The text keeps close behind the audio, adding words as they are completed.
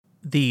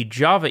The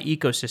Java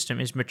ecosystem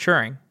is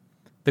maturing.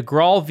 The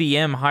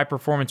GraalVM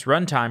high-performance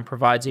runtime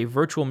provides a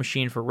virtual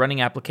machine for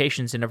running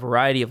applications in a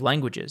variety of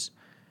languages.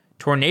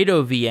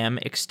 TornadoVM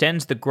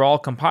extends the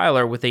Graal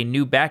compiler with a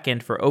new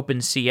backend for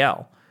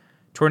OpenCL.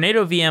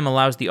 TornadoVM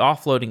allows the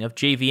offloading of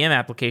JVM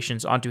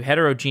applications onto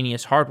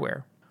heterogeneous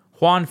hardware.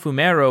 Juan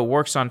Fumero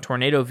works on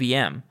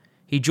TornadoVM.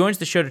 He joins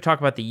the show to talk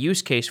about the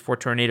use case for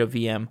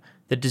TornadoVM,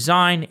 the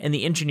design, and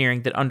the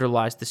engineering that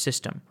underlies the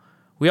system.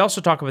 We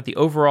also talk about the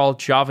overall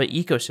Java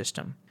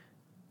ecosystem.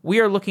 We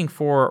are looking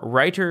for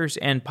writers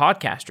and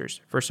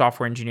podcasters for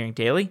Software Engineering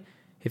Daily.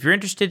 If you're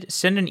interested,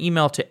 send an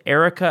email to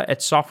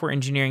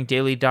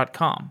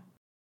erica@softwareengineeringdaily.com.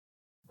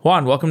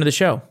 Juan, welcome to the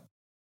show.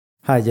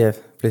 Hi, Jeff.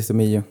 Pleased to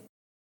meet you.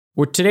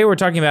 Today we're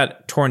talking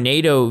about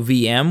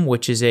TornadoVM,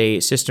 which is a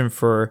system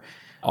for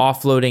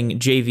offloading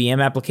JVM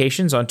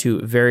applications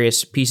onto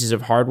various pieces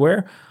of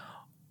hardware.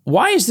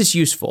 Why is this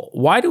useful?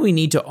 Why do we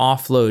need to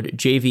offload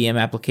JVM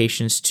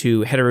applications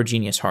to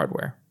heterogeneous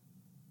hardware?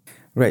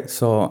 Right.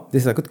 So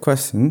this is a good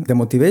question. The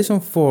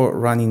motivation for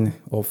running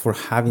or for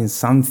having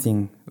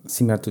something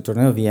similar to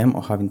TornadoVM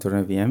or having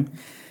TornadoVM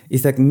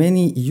is that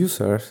many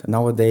users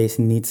nowadays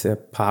need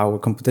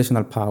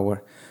computational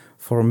power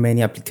for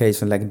many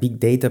applications like big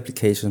data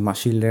applications,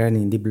 machine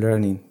learning, deep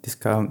learning, this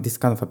kind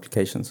of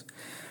applications.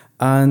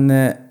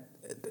 And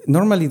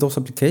normally those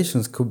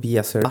applications could be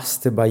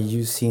accelerated by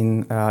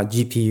using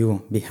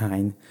GPU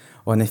behind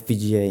on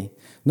FPGA.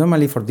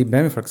 Normally for deep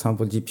learning, for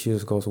example,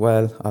 GPUs goes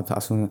well,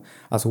 as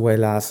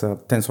well as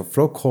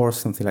TensorFlow cores,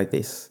 something like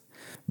this.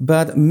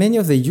 But many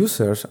of the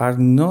users are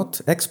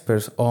not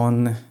experts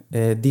on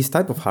this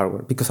type of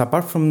hardware, because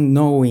apart from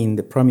knowing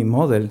the programming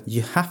model,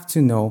 you have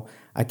to know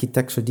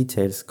architecture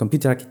details,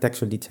 computer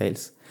architecture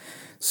details.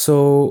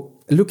 So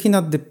looking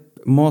at the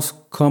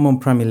most common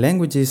programming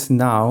languages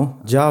now,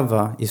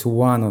 Java is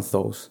one of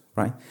those,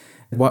 right?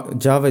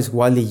 Java is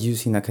widely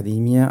used in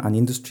academia and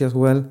industry as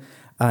well,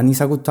 and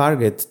it's a good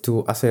target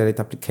to accelerate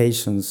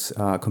applications,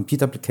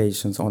 compute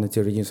applications on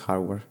heterogeneous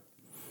hardware.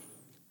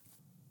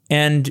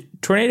 And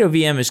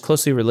TornadoVM is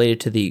closely related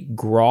to the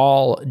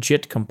Graal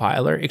JIT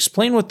compiler.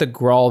 Explain what the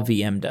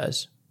GraalVM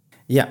does.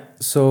 Yeah,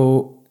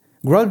 so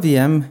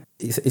GraalVM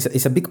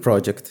is a big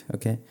project,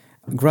 okay?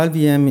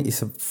 GraalVM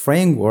is a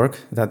framework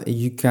that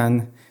you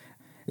can...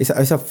 It's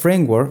a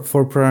framework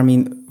for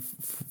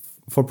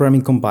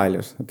programming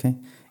compilers, okay?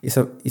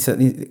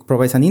 It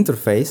provides an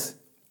interface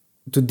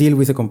to deal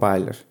with a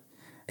compiler.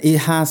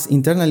 It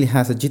internally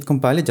has a JIT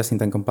compiler,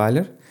 just-in-time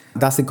compiler.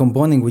 That's the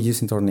component we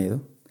use in Tornado.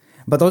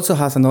 But also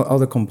has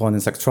other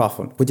components like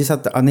Truffle, which is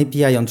an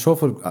API on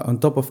Truffle on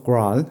top of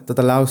Graal that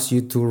allows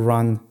you to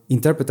run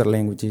interpreter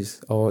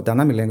languages or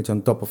dynamic language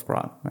on top of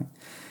Graal, right?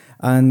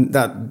 And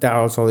that there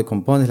are also the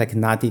components like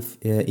native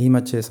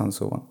images and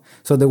so on.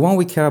 So the one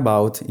we care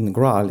about in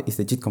Graal is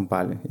the JIT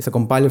compiler. It's a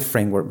compiler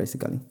framework,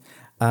 basically.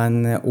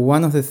 And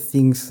one of the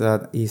things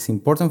that is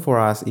important for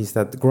us is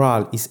that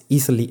Graal is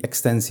easily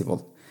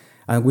extensible.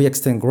 And we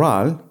extend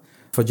Graal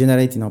for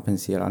generating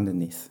OpenCL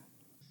underneath.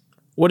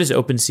 What is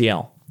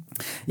OpenCL?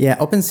 Yeah,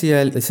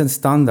 OpenCL is a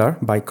standard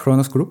by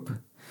Kronos Group,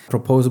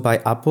 proposed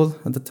by Apple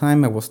at the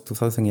time. It was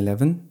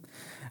 2011.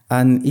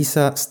 And it's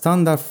a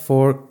standard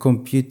for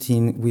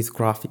computing with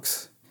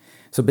graphics.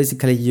 So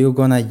basically, you're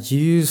going to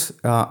use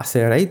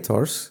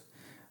accelerators,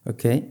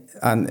 okay?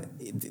 And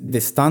the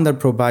standard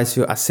provides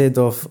you a set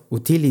of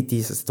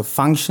utilities, a set of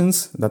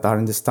functions that are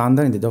in the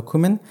standard, in the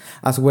document,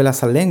 as well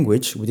as a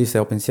language, which is the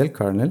OpenCL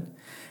kernel,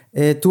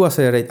 to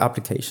accelerate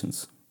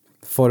applications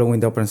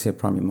following the OpenCL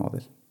programming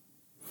model.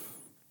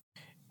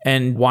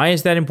 And why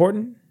is that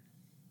important?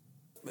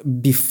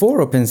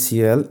 Before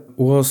OpenCL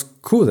was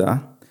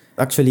CUDA.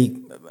 Actually,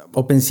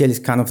 OpenCL is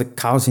kind of the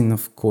cousin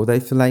of CUDA,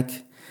 if you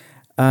like.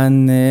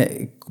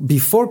 And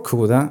before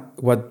CUDA,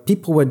 what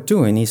people were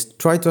doing is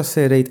try to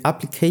accelerate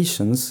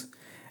applications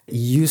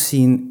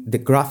using the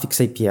graphics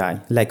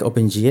API, like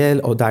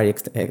OpenGL or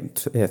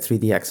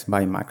Direct3DX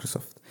by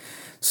Microsoft.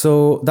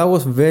 So that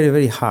was very,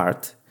 very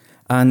hard.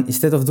 And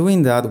instead of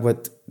doing that,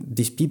 what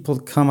these people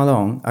come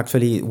along,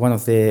 actually one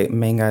of the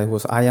main guys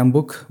was Ian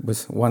Book,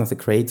 was one of the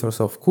creators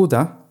of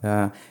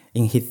CUDA.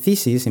 In his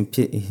thesis, in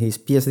his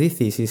PhD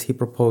thesis, he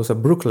proposed a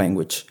Brook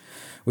language,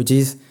 which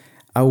is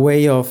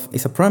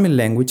it's a programming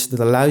language that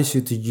allows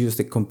you to use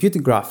the computer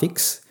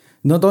graphics,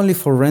 not only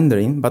for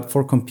rendering, but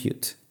for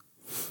compute.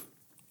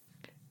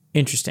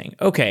 Interesting.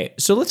 Okay,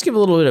 so let's give a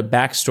little bit of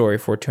backstory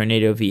for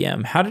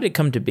TornadoVM. How did it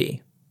come to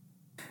be?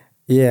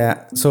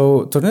 Yeah,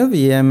 so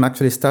TornadoVM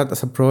actually started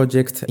as a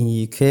project in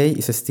the UK.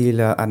 It's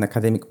still an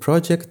academic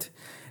project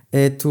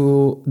try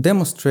to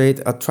demonstrate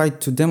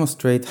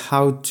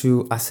how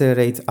to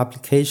accelerate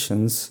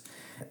applications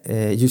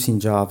using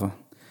Java.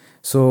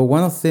 So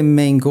one of the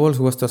main goals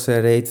was to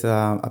accelerate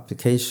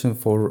application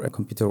for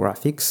computer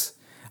graphics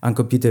and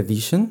computer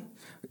vision.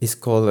 It's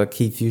called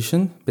Key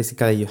Fusion.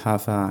 Basically, you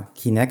have a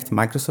Kinect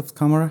Microsoft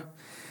camera,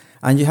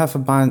 and you have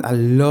a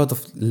lot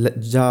of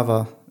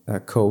Java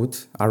code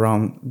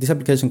around. This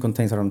application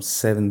contains around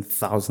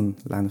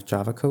 7,000 lines of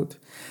Java code.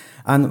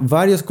 And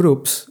various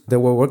groups that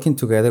were working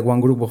together. One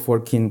group was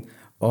working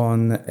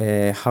on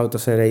how to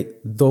accelerate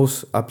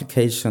those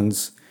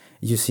applications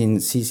using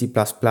C, C++,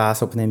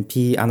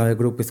 OpenMP, another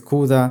group with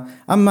CUDA,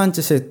 and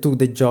Manchester took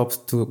the job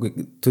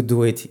to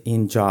do it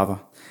in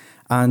Java.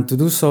 And to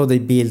do so, they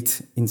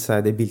built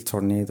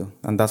Tornado,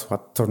 and that's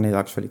what Tornado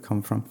actually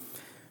come from.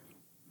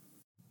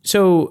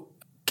 So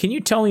can you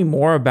tell me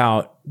more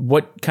about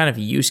what kind of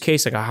use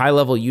case, like a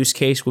high-level use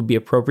case, would be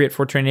appropriate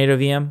for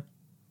TornadoVM?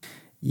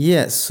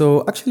 Yeah,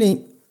 so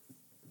actually,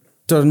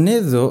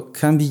 Tornado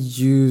can be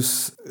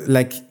used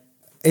like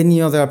any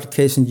other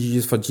application you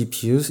use for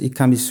GPUs. It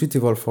can be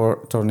suitable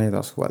for Tornado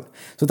as well.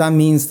 So that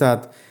means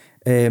that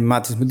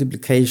matrix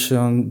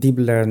multiplication, deep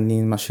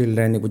learning, machine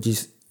learning, which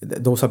is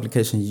those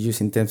applications you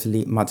use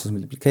intensively, matrix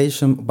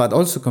multiplication, but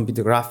also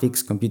computer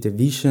graphics, computer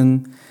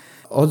vision,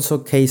 also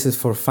cases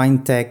for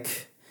fintech,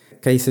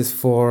 cases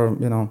for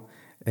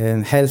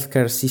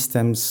healthcare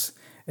systems,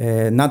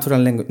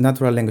 natural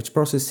language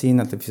processing,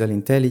 artificial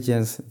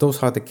intelligence.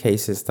 Those are the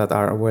cases that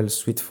are well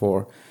suited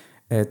for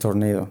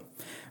Tornado.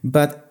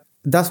 But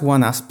that's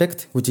one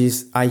aspect, which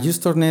is I use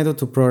Tornado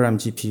to program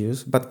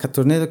GPUs, but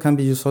Tornado can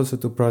be used also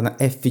to program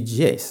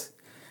FPGAs,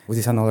 which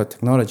is another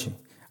technology,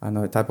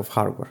 another type of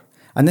hardware.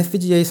 And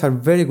FPGAs are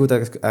very good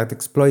at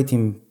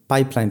exploiting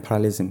pipeline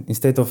parallelism.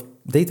 Instead of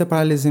data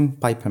parallelism,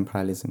 pipeline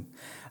parallelism.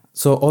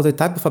 So other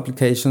type of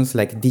applications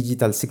like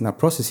digital signal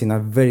processing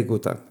are very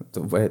good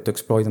to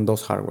exploit on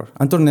those hardware.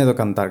 And Tornado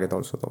can target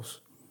also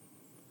those.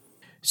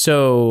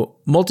 So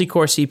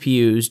multi-core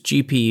CPUs,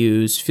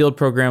 GPUs, field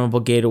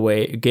programmable gate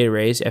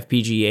arrays,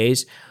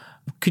 FPGAs.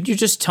 Could you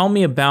just tell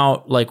me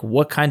about like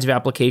what kinds of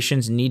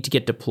applications need to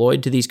get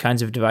deployed to these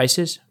kinds of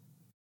devices?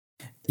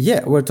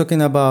 Yeah, we're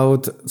talking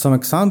about some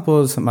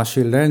examples,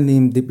 machine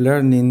learning, deep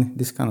learning,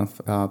 this kind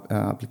of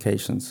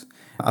applications,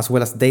 as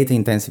well as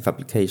data-intensive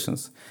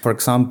applications. For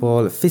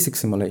example, physics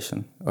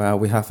simulation.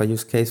 We have a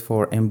use case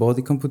for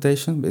embodied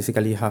computation.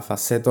 Basically, you have a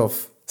set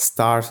of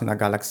stars in a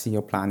galaxy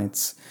or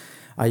planets.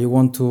 You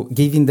want to,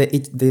 given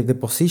the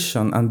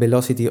position and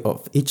velocity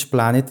of each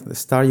planet, the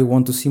star, you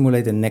want to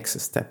simulate the next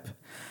step.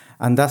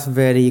 And that's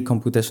very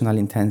computational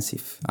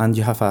intensive. And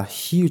you have a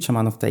huge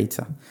amount of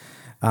data.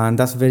 And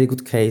that's a very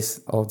good case,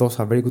 or those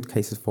are very good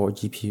cases for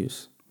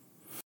GPUs.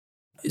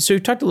 So you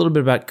talked a little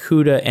bit about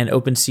CUDA and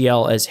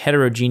OpenCL as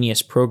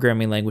heterogeneous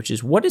programming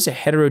languages. What is a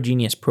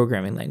heterogeneous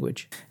programming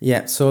language?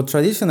 Yeah, so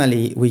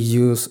traditionally we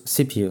use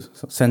CPUs,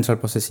 so central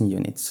processing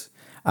units.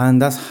 And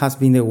that has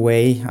been the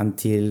way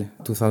until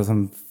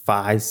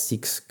 2005,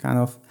 6 kind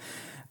of.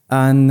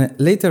 And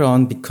later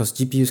on, because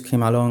GPUs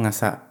came along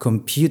as a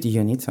compute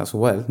unit as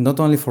well, not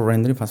only for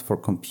rendering, but for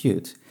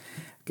compute,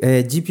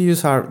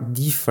 GPUs are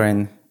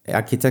different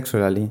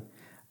architecturally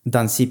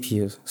than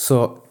CPUs.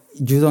 So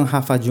you don't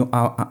have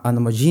an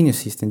homogeneous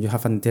system, you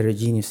have an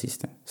heterogeneous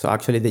system. So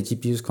actually the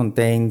GPUs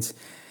contains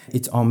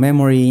its own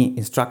memory,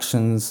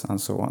 instructions,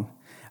 and so on.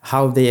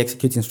 How they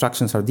execute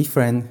instructions are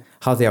different,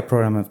 how they are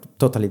programmed are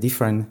totally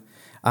different,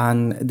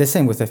 and the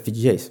same with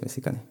FPGAs,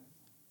 basically.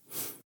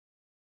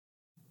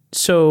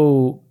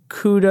 So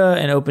CUDA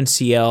and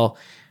OpenCL,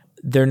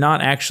 they're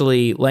not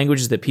actually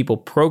languages that people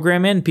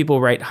program in,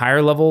 people write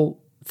higher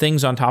level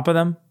things on top of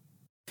them?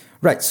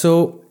 Right,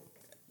 so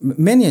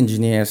many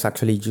engineers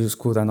actually use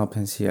CUDA and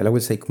OpenCL. I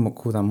would say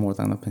CUDA more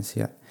than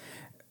OpenCL.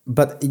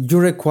 But you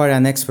require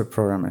an expert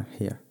programmer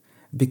here,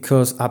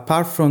 because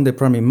apart from the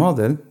programming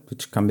model,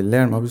 which can be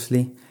learned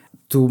obviously,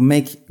 to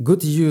make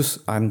good use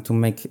and to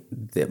make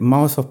the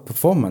most of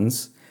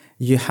performance,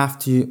 you have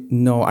to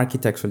know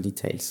architectural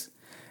details.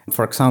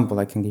 For example,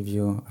 I can give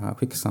you a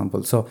quick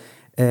example. So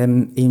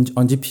on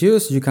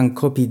GPUs, you can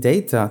copy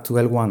data to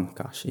L1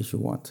 cache if you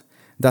want.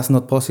 That's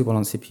not possible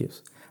on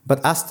CPUs.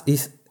 But as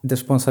is the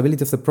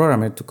responsibility of the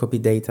programmer to copy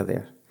data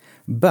there.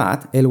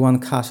 But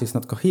L1 cache is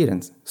not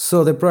coherent,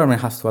 so the programmer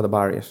has to add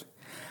barriers.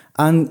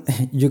 And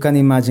you can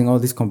imagine all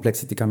this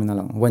complexity coming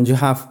along. When you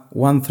have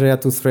one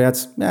thread, two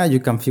threads, you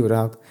can figure it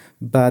out.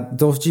 But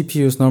those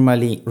GPUs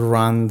normally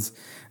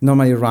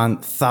run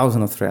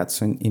thousands of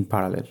threads in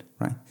parallel,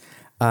 right?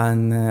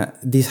 And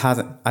this has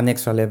an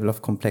extra level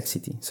of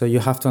complexity. So you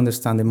have to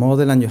understand the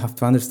model and you have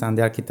to understand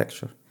the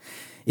architecture.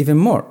 Even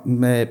more,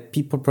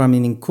 people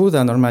programming in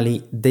CUDA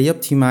normally, they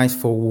optimize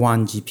for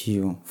one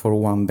GPU, for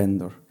one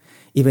vendor.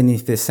 Even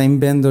if the same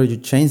vendor, you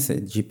change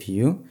the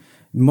GPU,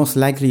 most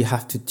likely you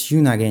have to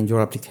tune again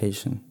your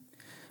application.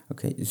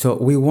 Okay, so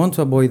we want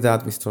to avoid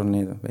that with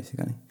Tornado,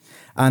 basically.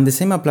 And the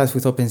same applies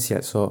with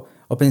OpenCL. So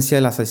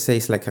OpenCL, as I say,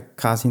 is like a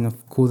cousin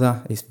of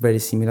CUDA. It's very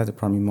similar to the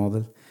programming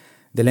model.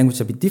 The language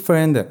is a bit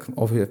different,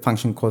 the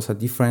function calls are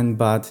different,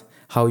 but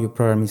how you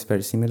program is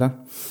very similar.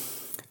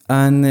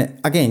 And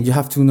again, you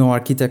have to know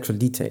architectural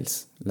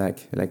details,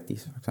 like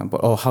this, for example,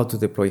 or how to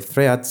deploy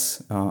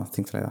threads,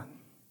 things like that.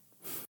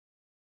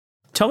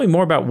 Tell me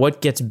more about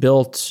what gets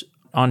built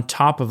on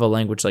top of a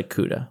language like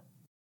CUDA.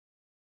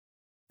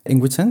 In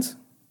which sense?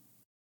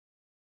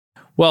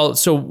 Well,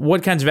 so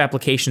what kinds of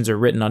applications are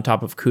written on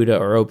top of CUDA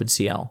or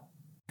OpenCL?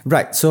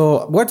 Right,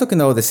 so we're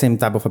talking about the same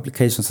type of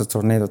applications as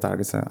Tornado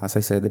targets, as I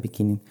said at the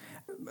beginning.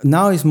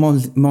 Now it's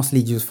mostly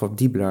used for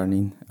deep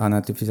learning and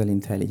artificial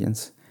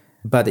intelligence.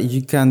 but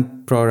you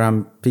can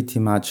program pretty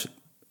much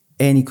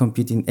any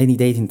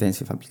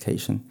data-intensive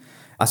application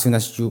as soon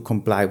as you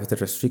comply with the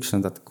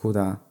restrictions that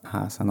CUDA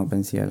has and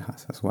OpenCL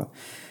has as well.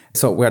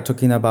 So we are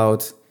talking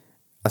about,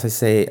 as I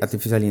say,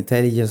 artificial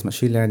intelligence,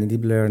 machine learning,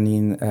 deep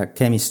learning,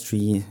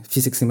 chemistry,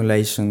 physics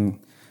simulation,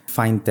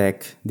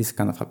 fintech, these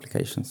kind of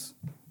applications.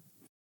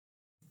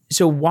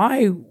 So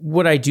why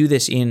would I do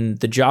this in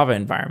the Java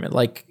environment?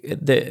 Like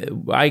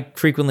I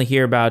frequently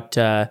hear about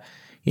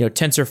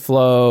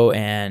TensorFlow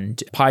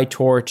and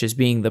PyTorch as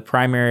being the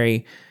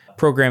primary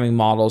programming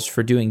models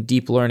for doing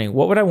deep learning.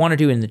 What would I want to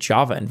do in the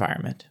Java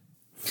environment?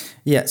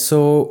 Yeah,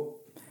 so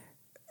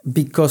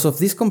because of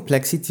this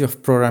complexity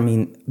of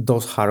programming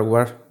those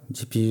hardware,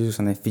 GPUs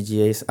and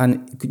FPGAs,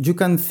 and you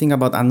can think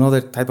about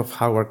another type of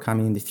hardware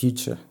coming in the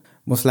future.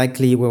 Most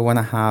likely we want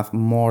to have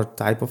more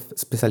type of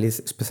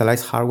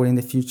specialized hardware in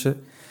the future.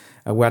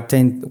 We're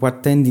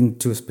tending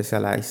to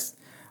specialize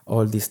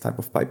all these type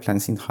of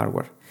pipelines in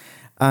hardware.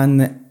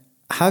 And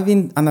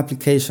having an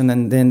application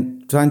and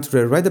then trying to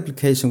rewrite the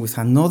application with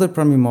another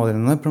programming model,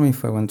 another programming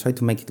framework, and try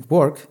to make it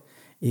work,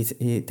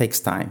 it takes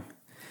time.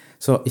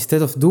 So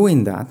instead of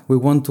doing that, we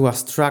want to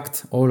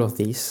abstract all of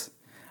this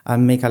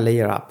and make a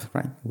layer up,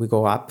 right? We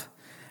go up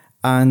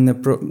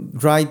and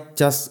write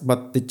just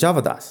what the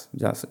Java does.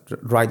 Just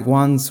write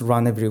once,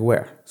 run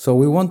everywhere. So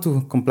we want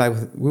to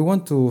we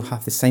want to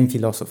have the same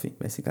philosophy,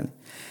 basically.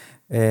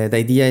 The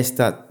idea is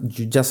that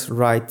you just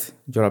write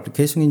your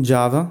application in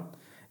Java.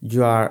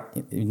 You are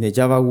in the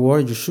Java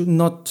world. You should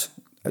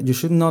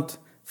not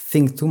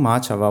think too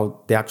much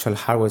about the actual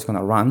hardware it's going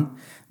to run.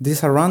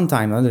 There's a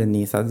runtime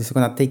underneath that is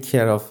going to take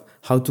care of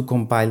how to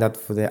compile that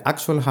for the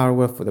actual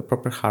hardware, for the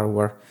proper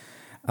hardware,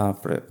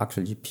 for the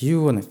actual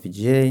GPU and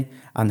FPGA,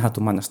 and how to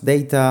manage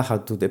data, how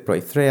to deploy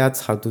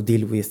threads, how to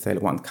deal with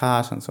L1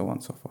 cache, and so on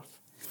and so forth.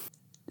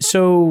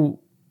 So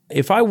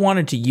if I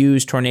wanted to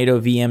use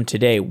TornadoVM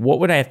today, what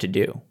would I have to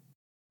do?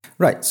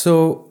 Right.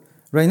 So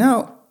right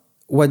now,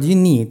 what you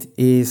need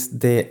is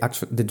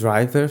the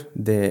driver,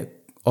 the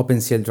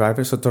OpenCL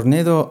driver. So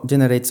Tornado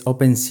generates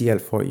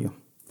OpenCL for you.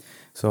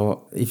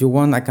 So if you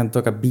want, I can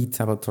talk a bit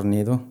about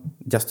Tornado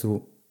just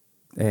to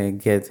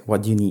get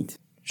what you need.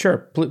 Sure,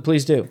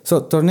 please do.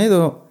 So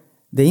Tornado,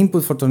 the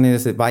input for Tornado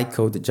is the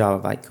bytecode, the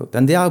Java bytecode,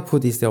 and the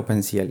output is the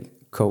OpenCL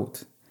code.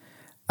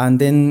 And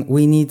then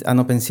we need an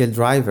OpenCL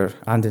driver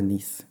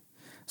underneath.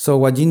 So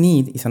what you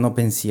need is an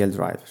OpenCL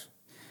driver.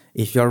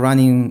 If you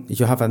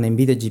have an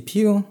NVIDIA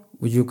GPU,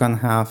 you can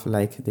have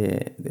like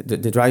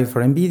the driver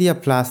for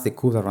NVIDIA plus the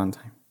CUDA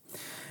runtime.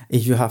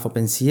 If you have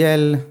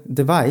OpenCL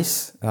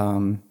device,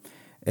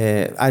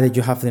 either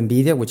you have the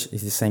NVIDIA, which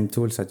is the same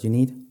tools that you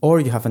need,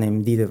 or you have an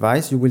AMD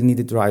device, you will need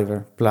the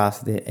driver plus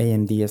the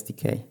AMD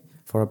SDK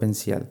for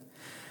OpenCL.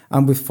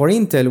 And for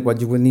Intel,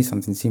 what you will need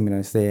something similar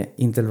is the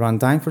Intel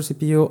runtime for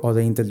CPU or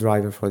the Intel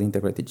driver for the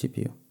integrated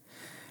GPU.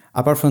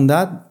 Apart from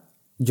that,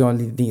 you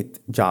only need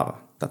Java.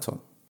 That's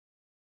all.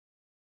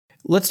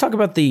 Let's talk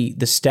about the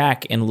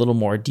stack in a little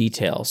more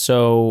detail.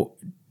 So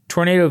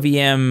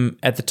TornadoVM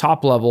at the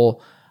top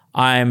level,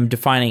 I'm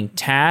defining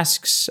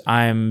tasks,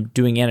 I'm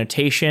doing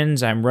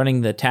annotations, I'm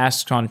running the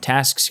tasks on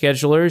task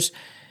schedulers.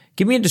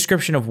 Give me a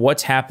description of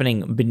what's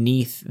happening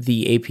beneath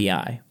the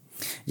API.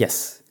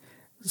 Yes.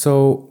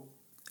 So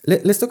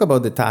let's talk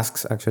about the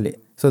tasks, actually.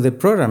 So the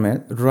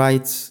programmer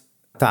writes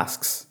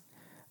tasks,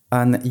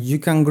 and you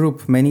can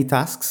group many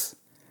tasks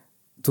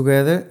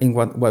together in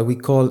what we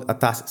call a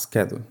task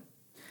schedule.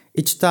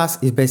 Each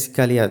task is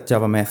basically a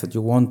Java method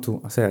you want to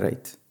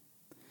accelerate.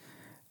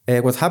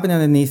 What's happening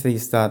underneath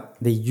is that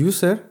the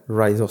user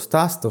writes those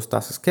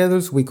task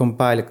schedules. We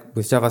compile it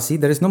with Java-C.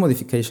 There is no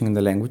modification in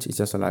the language. It's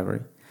just a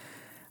library.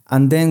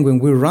 And then when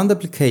we run the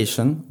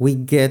application, we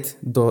get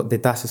the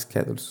task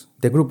schedules,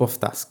 the group of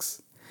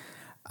tasks.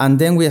 And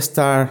then we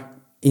start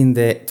in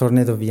the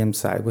TornadoVM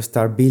side. We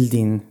start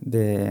building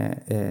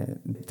the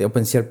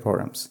OpenCL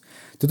programs.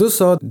 To do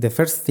so, the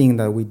first thing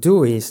that we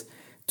do is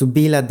to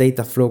build a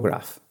data flow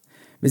graph.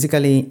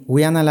 Basically,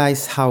 we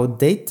analyze how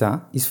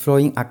data is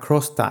flowing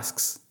across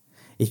tasks.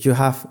 If you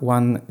have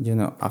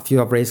a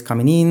few arrays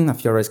coming in, a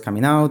few arrays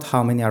coming out,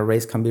 how many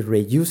arrays can be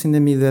reused in the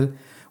middle,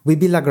 we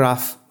build a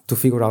graph to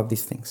figure out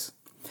these things.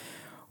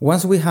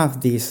 Once we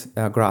have this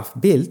graph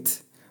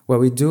built, what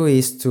we do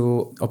is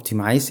to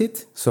optimize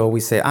it. So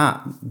we say,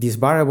 this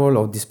variable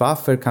or this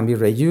buffer can be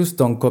reused,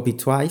 don't copy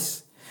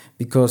twice,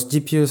 because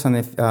GPUs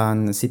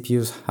and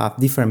CPUs have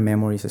different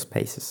memory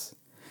spaces.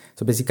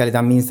 So basically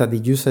that means that the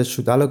user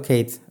should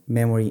allocate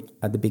memory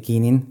at the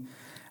beginning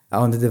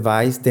on the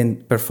device,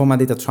 then perform a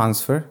data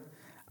transfer,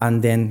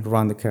 and then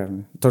run the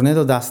kernel.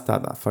 Tornado does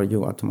that for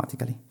you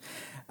automatically.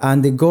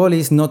 And the goal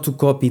is not to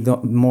copy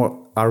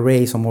more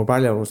arrays or more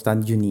variables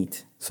than you need.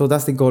 So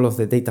that's the goal of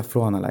the data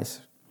flow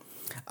analyzer.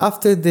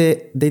 After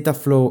the data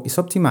flow is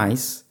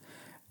optimized,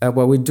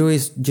 what we do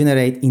is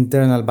generate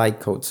internal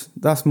bytecodes.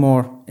 That's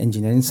more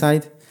engineering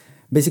side.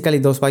 Basically,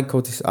 those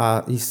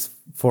bytecodes is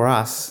for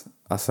us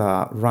as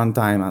a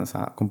runtime, as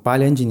a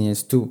compiler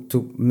engineers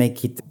to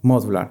make it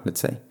modular,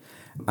 let's say,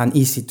 and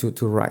easy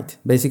to write.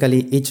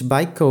 Basically, each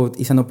bytecode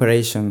is an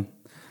operation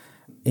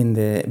in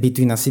the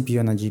between a CPU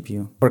and a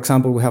GPU. For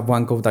example, we have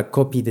one code that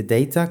copy the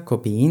data,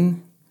 copy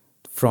in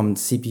from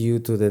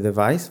CPU to the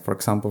device, for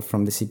example,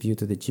 from the CPU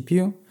to the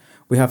GPU.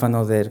 We have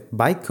another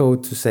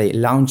bytecode to say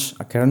launch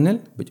a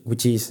kernel,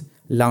 which is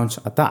launch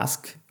a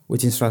task,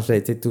 which is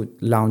translated to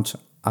launch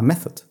a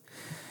method.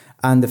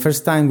 And the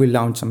first time we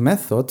launch a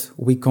method,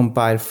 we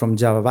compile from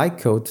Java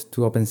bytecode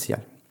to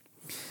OpenCL.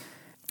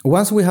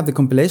 Once we have the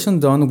compilation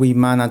done, we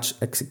manage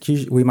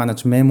execution, we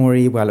manage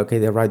memory, we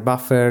allocate the right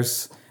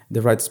buffers,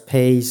 the right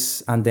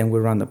space, and then we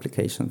run the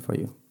application for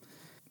you.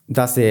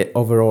 That's the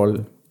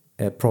overall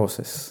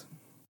process.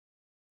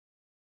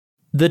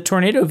 The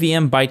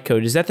TornadoVM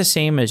bytecode, is that the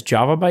same as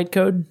Java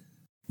bytecode?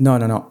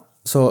 No.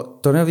 So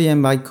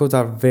TornadoVM bytecodes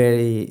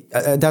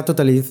are they're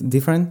totally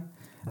different.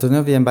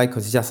 TornadoVM bytecode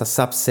is just a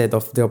subset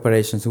of the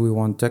operations we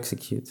want to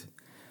execute.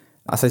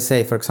 As I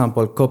say, for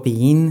example,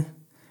 copy in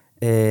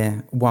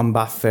one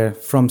buffer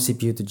from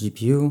CPU to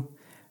GPU,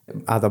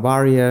 add a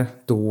barrier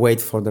to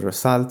wait for the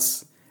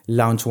results,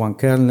 launch one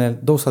kernel.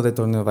 Those are the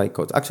Tornado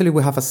bytecodes. Actually,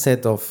 we have a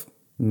set of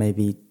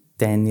maybe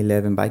 10,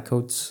 11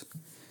 bytecodes.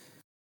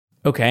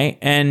 Okay,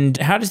 and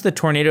how does the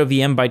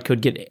TornadoVM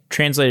bytecode get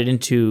translated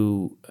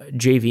into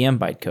JVM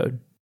bytecode?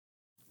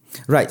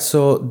 Right,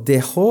 so the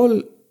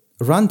whole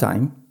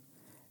runtime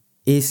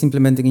is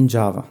implemented in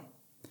Java.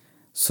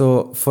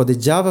 So for the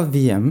Java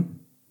VM,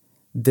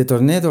 the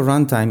Tornado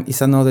runtime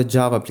is another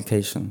Java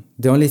application.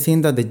 The only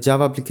thing that the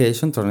Java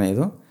application,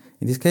 Tornado,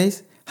 in this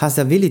case, has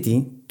the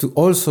ability to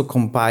also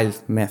compile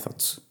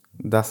methods.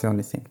 That's the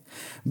only thing.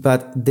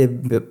 But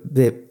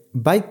the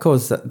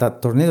bytecodes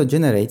that Tornado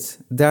generates,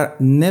 they're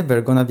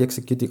never going to be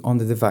executed on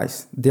the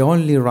device. They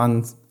only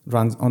run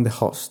on the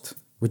host,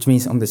 which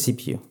means on the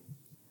CPU.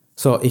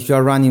 So if you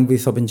are running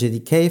with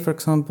OpenJDK, for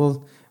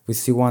example, with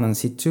C1 and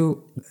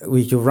C2,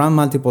 if you run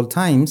multiple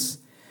times,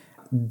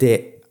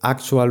 the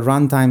actual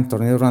runtime,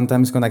 Tornado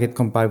runtime, is going to get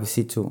compiled with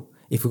C2.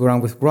 If you run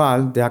with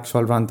Graal, the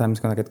actual runtime is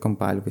going to get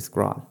compiled with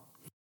Graal.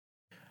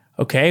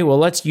 Okay, well,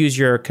 let's use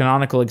your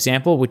canonical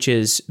example, which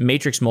is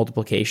matrix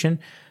multiplication.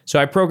 So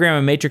I program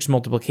a matrix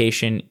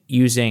multiplication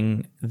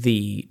using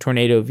the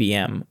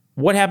TornadoVM.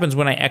 What happens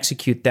when I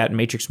execute that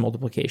matrix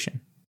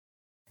multiplication?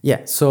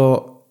 Yeah,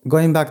 so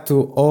going back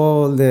to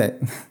all the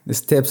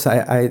steps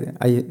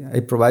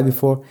I provided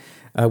before,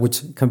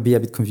 which can be a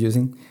bit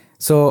confusing.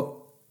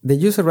 So the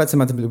user writes a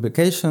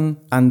multiplication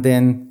and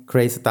then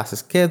creates a task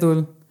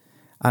schedule,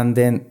 and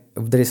then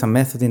there is a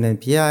method in the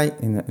API,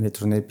 in the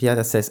Tornado API,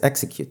 that says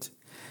execute.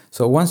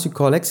 So once you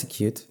call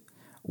execute,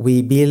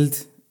 we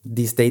build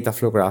this data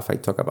flow graph I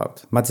talk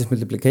about. Matrix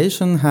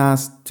multiplication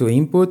has two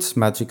inputs,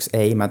 matrix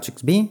A,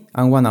 matrix B,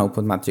 and one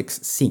output,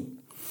 matrix C.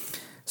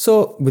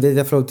 So with the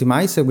data flow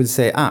optimizer, we'll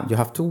say, you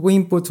have two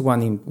inputs,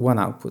 one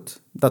output.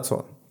 That's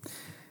all.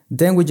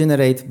 Then we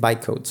generate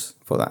bytecodes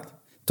for that,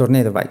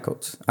 Tornado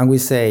bytecodes. And we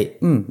say,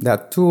 there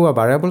are two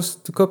variables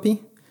to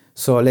copy.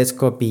 So let's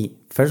copy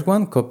first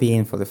one, copy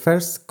in for the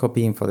first,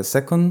 copy in for the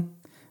second.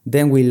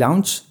 Then we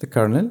launch the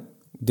kernel,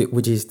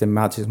 which is the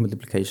matrix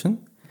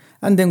multiplication.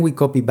 And then we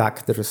copy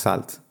back the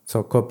result.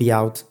 So copy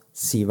out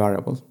C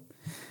variable.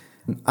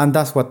 And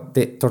that's what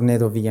the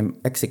TornadoVM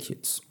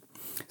executes.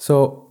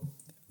 So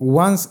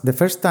once the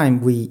first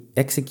time we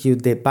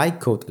execute the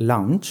bytecode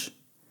launch,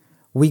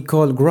 we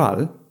call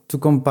Graal to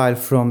compile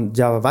from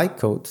Java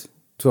bytecode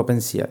to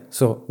OpenCL.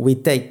 So we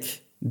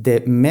take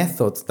the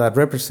methods that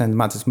represent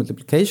matrix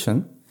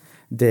multiplication,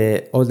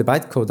 all the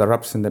bytecode that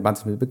represent the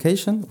matrix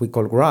multiplication, we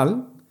call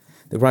Graal,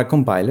 the Graal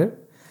compiler,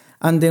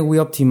 and then we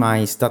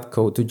optimize that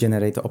code to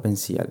generate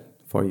OpenCL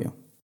for you.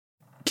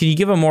 Can you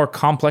give a more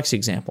complex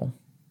example?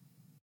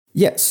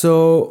 Yeah,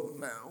 so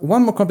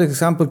one more complex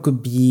example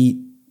could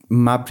be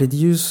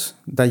MapReduce,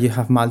 that you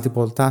have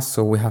multiple tasks.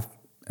 So we have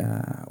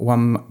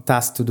one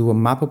task to do a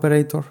map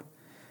operator.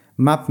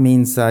 Map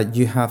means that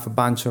you have a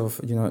bunch of,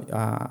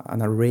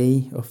 an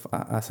array of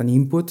as an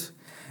input,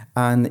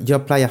 and you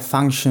apply a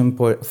function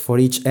for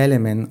each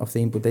element of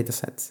the input data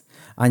set.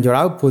 And your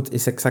output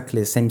is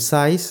exactly the same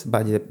size,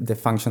 but the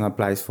function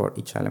applies for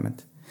each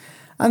element.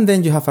 And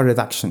then you have a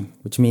reduction,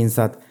 which means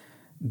that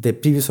the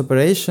previous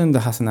operation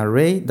that has an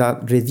array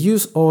that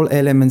reduces all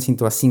elements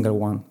into a single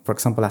one, for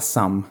example, a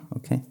sum,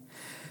 okay?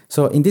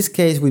 So in this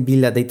case, we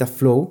build a data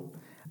flow,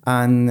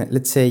 and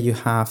let's say you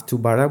have two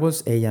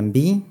variables, A and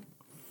B.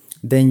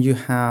 Then you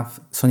have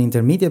some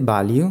intermediate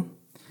value,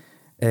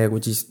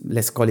 which is,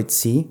 let's call it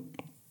C.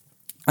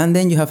 And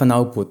then you have an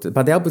output,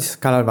 but the output is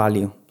scalar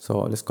value, so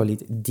let's call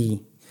it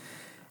D.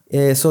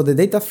 So the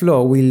data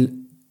flow will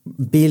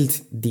build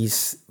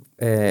this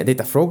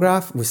data flow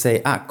graph. We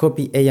say,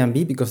 copy A and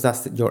B because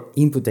that's your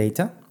input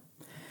data.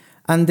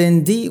 And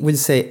then D will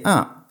say,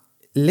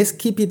 let's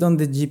keep it on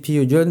the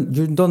GPU.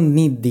 You don't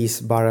need this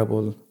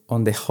variable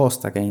on the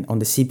host again, on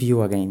the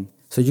CPU again.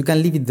 So you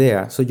can leave it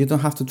there, so you don't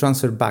have to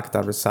transfer back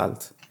that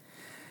result.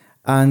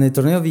 And the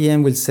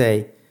TornadoVM will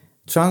say,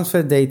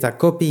 transfer data,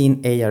 copy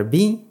in A or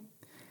B.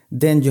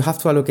 Then you have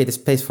to allocate a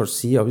space for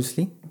C,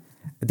 obviously,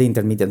 the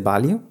intermediate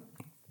value.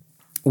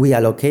 We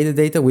allocate the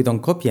data, we don't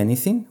copy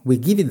anything. We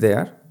give it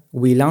there,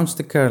 we launch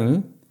the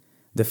kernel,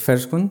 the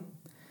first one,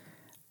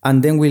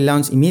 And then we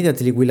launch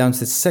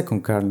the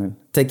second kernel,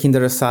 taking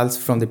the results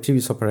from the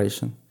previous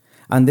operation.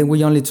 And then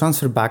we only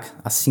transfer back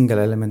a single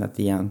element at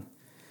the end.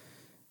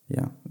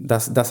 Yeah,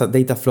 that's a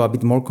data flow a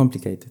bit more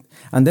complicated.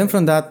 And then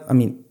from that,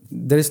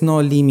 there is no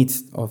limit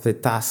of the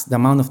task, the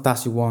amount of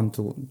tasks you want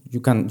to. You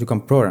can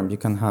program. You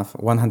can have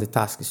 100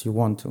 tasks if you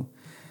want to.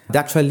 The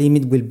actual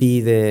limit will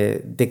be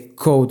the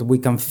code we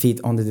can fit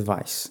on the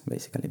device,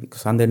 basically,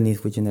 because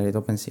underneath we generate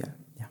OpenCL.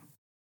 Yeah.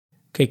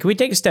 Okay, can we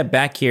take a step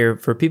back here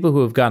for people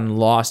who have gotten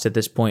lost at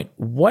this point?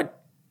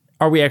 What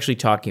are we actually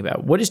talking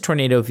about? What is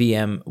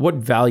TornadoVM? What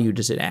value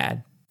does it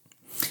add?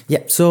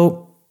 Yeah,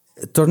 so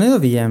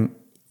TornadoVM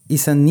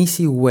is an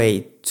easy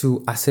way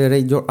to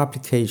accelerate your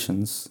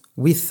applications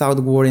without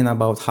worrying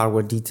about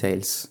hardware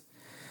details.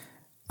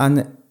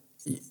 And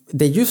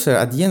the user,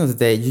 at the end of the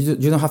day, you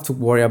don't have to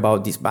worry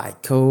about these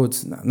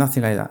bytecodes,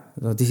 nothing like that.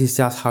 So this is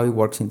just how it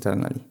works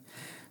internally.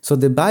 So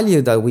the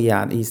value that we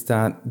add is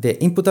that the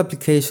input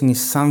application is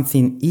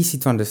something easy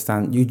to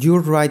understand. You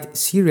write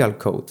serial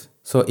code.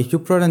 So if you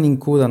program in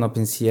CUDA and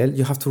OpenCL,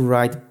 you have to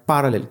write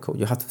parallel code.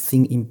 You have to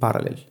think in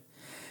parallel.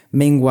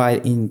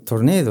 Meanwhile, in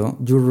Tornado,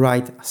 you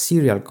write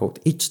serial code.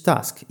 Each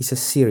task is a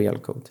serial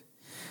code.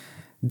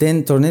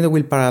 Then Tornado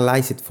will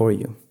parallelize it for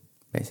you,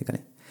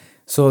 basically.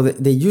 So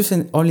the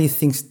user only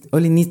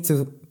needs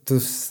to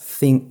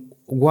think,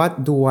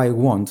 what do I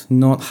want,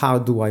 not how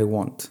do I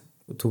want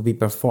to be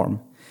performed.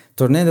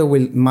 Tornado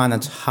will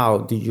manage how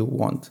do you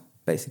want,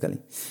 basically,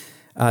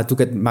 to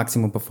get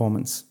maximum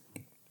performance.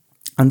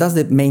 And that's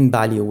the main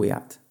value we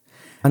add.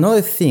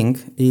 Another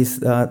thing is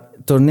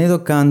that Tornado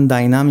can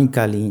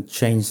dynamically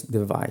change the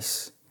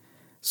device.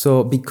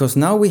 So because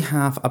now we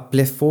have a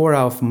plethora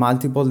of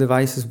multiple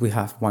devices, we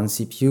have one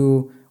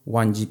CPU,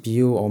 one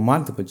GPU, or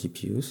multiple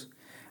GPUs,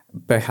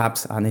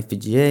 perhaps an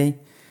FPGA.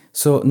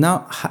 So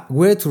now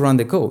where to run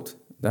the code?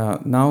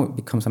 Now it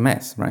becomes a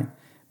mess, right?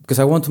 Because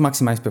I want to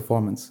maximize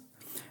performance.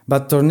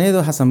 But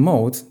Tornado has a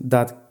mode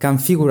that can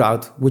figure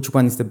out which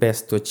one is the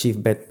best to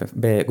achieve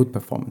better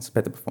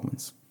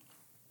performance.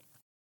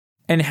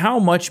 And how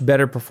much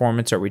better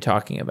performance are we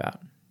talking about?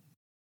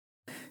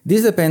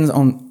 This depends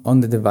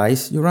on the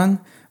device you run,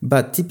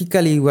 but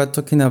typically we're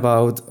talking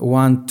about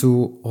 1,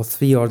 2, or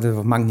 3 orders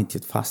of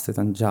magnitude faster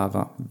than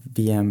Java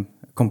VM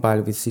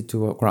compiled with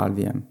C2 or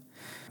GraalVM.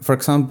 For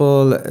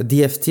example,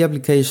 DFT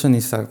application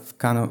is a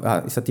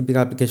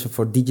typical application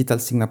for digital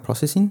signal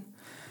processing.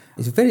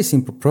 It's a very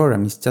simple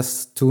program. It's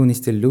just 2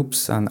 nested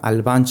loops and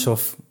a bunch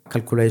of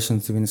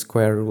calculations doing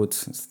square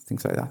roots,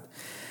 things like that.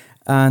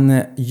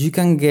 And you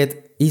can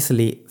get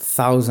easily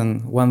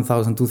 1,000,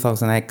 1,000,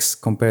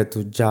 2,000x compared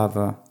to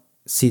Java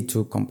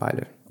C2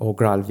 compiler or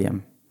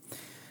GraalVM.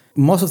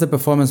 Most of the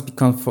performance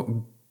becomes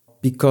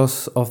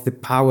because of the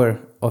power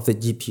of the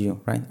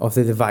GPU, right? Of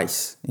the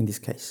device in this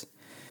case.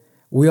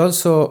 We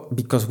also,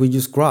 because we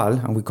use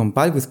Graal and we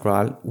compile with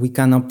Graal, we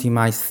can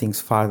optimize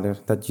things further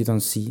that you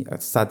don't see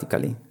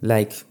statically,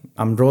 like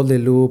unroll the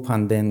loop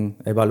and then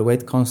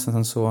evaluate constants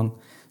and so on.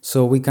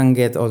 So we can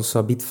get also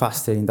a bit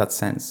faster in that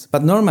sense.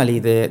 But normally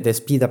the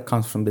speed up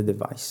comes from the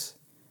device.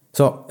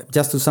 So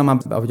just to sum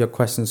up your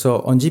question, so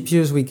on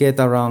GPUs we get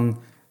around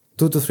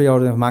 2 to 3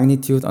 orders of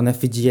magnitude. On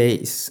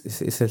FPGA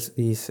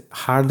is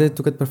harder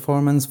to get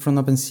performance from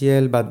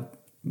OpenCL, but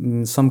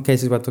in some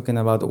cases we're talking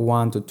about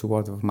 1 to 2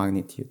 orders of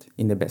magnitude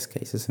in the best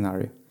case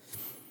scenario.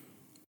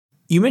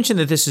 You mentioned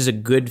that this is a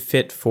good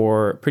fit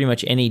for pretty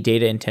much any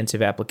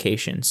data-intensive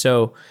application.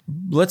 So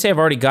let's say I've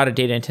already got a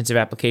data-intensive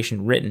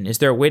application written. Is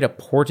there a way to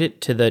port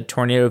it to the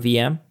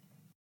TornadoVM?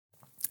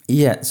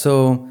 Yeah,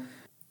 so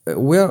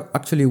we're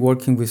actually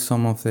working with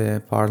some of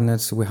the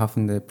partners we have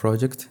in the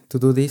project to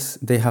do this.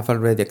 They have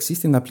already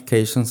existing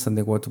applications and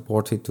they want to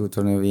port it to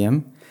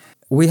TornadoVM.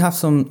 We have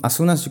some, as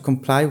soon as you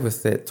comply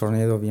with the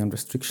TornadoVM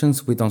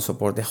restrictions, we don't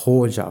support the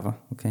whole Java,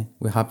 okay?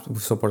 We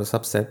support a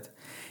subset.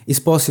 It's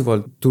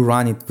possible to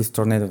run it with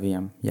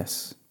TornadoVM,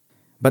 yes.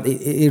 But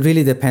it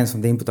really depends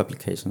on the input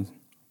application.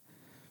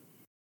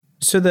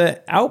 So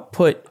the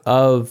output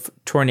of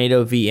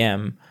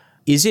TornadoVM,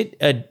 is it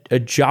a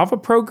Java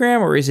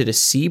program or is it a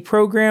C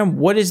program?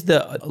 What is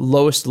the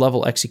lowest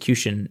level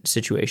execution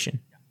situation?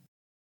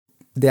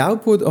 The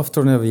output of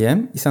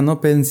TornadoVM is an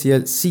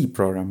OpenCL C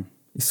program.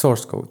 It's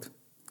source code,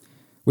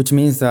 which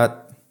means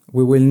that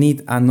we will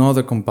need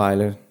another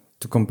compiler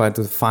to compile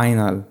to the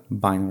final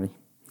binary.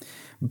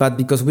 But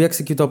because we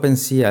execute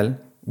OpenCL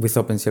with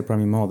OpenCL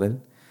programming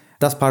model,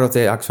 that's part of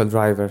the actual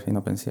driver in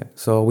OpenCL.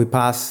 So we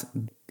pass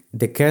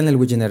the kernel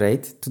we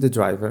generate to the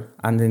driver,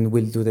 and then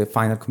we'll do the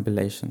final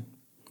compilation.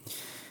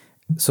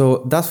 So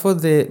that's for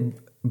the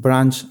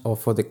branch or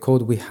for the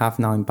code we have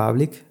now in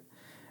public.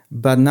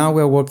 But now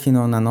we're working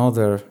on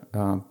another,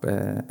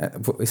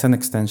 it's an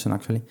extension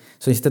actually.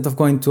 So instead of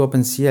going to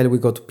OpenCL, we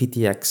go to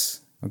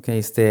PTX. Okay,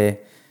 it's the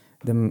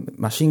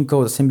machine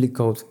code, assembly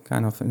code,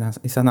 kind of,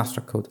 it's an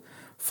abstract code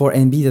for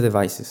NVIDIA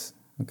devices.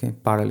 Okay,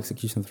 parallel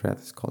execution thread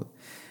is called.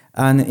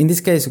 And in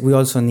this case, we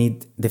also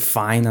need the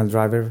final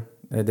driver,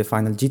 the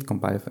final JIT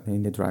compiler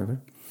in the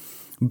driver.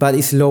 But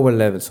it's lower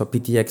level, so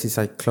PTX is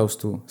like close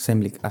to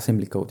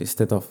assembly code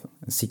instead of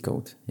C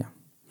code. Yeah.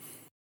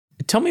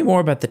 Tell me more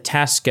about the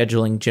task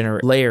scheduling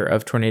layer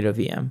of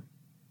TornadoVM.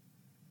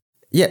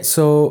 Yeah,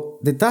 so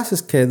the task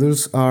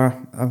schedules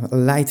are a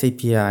light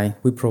API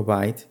we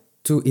provide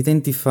to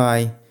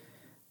identify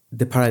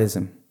the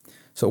parallelism.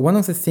 So one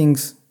of the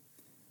things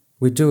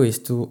we do is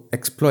to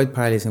exploit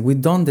parallelism. We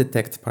don't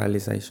detect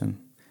parallelization.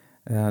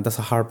 That's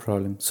a hard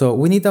problem. So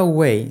we need a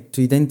way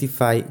to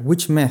identify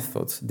which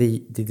methods the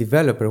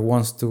developer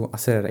wants to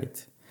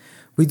accelerate.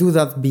 We do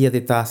that via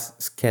the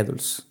task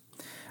schedules.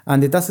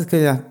 And the task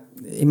schedule,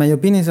 in my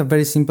opinion, is a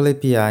very simple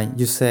API.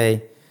 You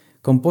say,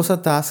 compose a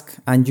task,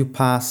 and you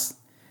pass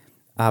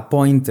a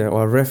pointer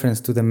or a reference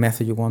to the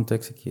method you want to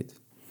execute.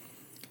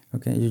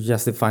 Okay, you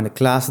just define the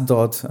class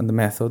dot and the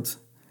method,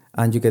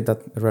 and you get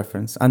that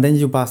reference. And then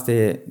you pass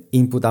the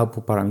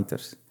input-output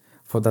parameters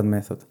for that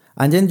method.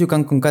 And then you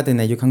can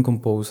concatenate, you can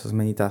compose as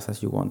many tasks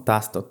as you want,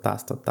 task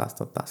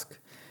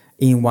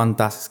in one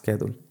task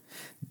schedule.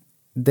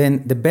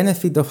 Then the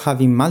benefit of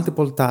having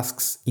multiple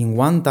tasks in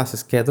one task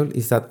schedule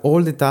is that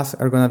all the tasks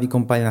are going to be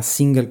compiled in a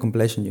single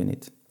compilation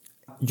unit.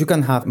 You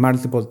can have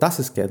multiple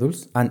task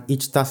schedules, and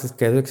each task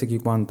schedule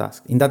execute one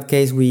task. In that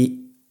case,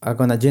 we are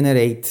going to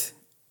generate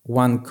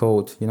one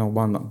code,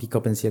 one big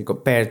OpenCL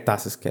code per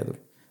task schedule.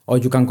 Or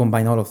you can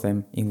combine all of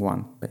them in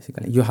one,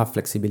 basically. You have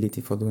flexibility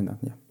for doing that,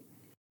 yeah.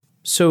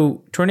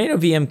 So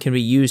TornadoVM can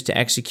be used to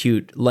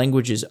execute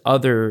languages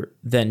other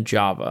than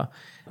Java.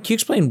 Can you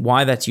explain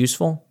why that's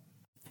useful?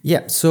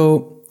 Yeah,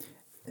 so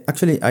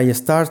actually I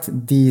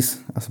started this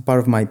as a part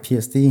of my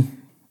PhD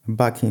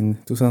back in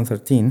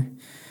 2013.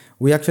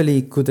 We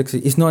actually could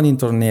execute, it's not in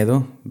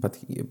Tornado, but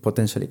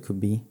potentially it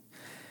could be.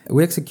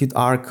 We execute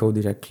R code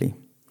directly.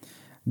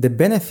 The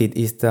benefit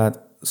is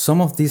that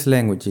some of these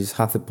languages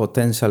have the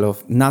potential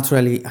of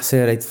naturally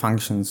accelerate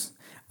functions.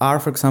 R,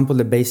 for example,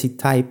 the basic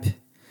type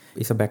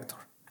is a vector.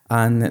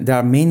 And there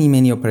are many,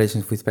 many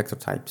operations with vector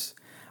types.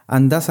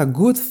 And that's a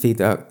good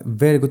fit, a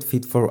very good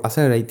fit for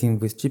accelerating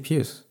with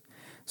GPUs.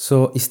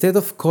 So instead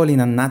of calling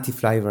a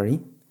native library,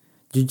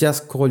 you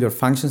just call your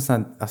functions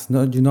as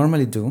you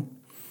normally do.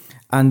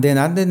 And then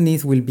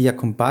underneath will be a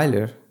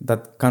compiler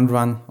that can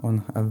run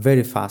on a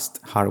very fast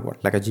hardware,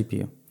 like a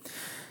GPU.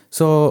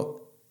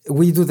 So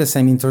we do the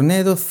same in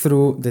Tornado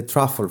through the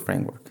Truffle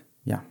framework.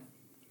 Yeah.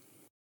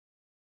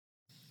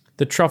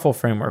 The Truffle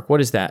framework,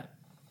 what is that?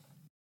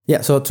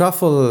 Yeah, so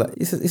Truffle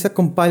is a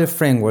compiler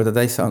framework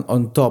that is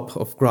on top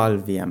of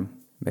GraalVM,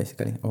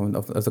 basically,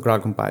 of the Graal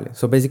compiler.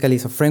 So basically,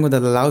 it's a framework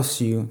that allows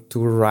you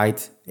to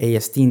write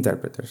AST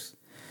interpreters,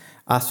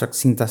 abstract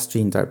syntax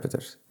tree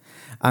interpreters.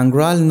 And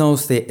Graal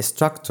knows the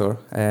structure,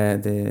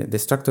 the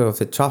structure of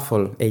the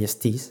Truffle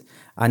ASTs,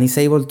 and is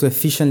able to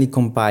efficiently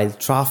compile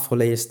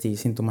Truffle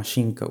ASTs into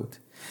machine code.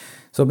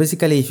 So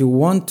basically, if you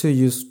want to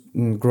use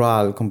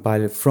Graal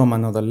compiler from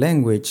another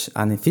language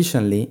and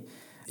efficiently,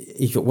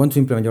 if you want to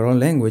implement your own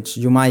language,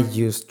 you might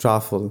use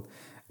Truffle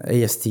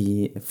AST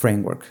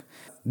framework.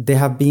 They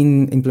have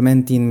been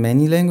implementing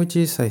many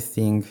languages, I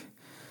think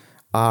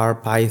R,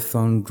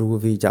 Python,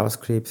 Ruby,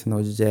 JavaScript,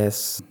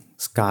 Node.js,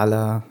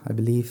 Scala, I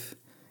believe,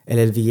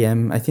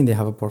 LLVM. I think they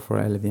have a port for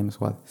LLVM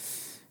as well.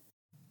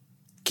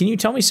 Can you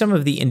tell me some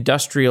of the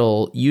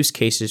industrial use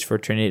cases for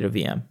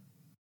TornadoVM?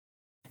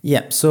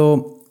 Yeah,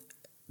 so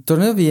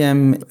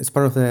TornadoVM is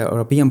part of the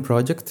European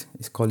project.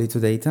 It's called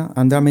E2Data,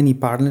 and there are many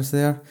partners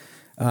there.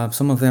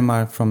 Some of them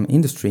are from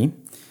industry.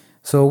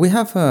 So we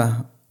have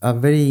a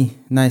very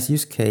nice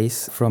use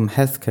case from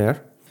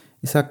healthcare.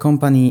 It's a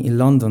company in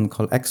London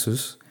called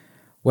Exus.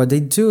 What they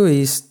do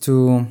is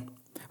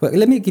well,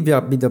 let me give you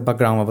a bit of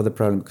background about the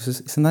problem, because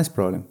it's a nice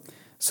problem.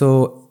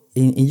 So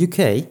in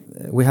UK,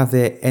 we have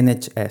the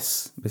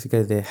NHS,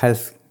 basically the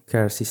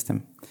healthcare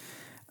system.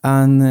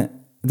 And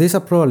there's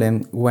a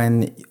problem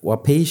when a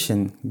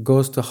patient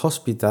goes to a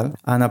hospital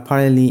and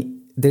apparently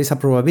there is a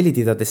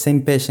probability that the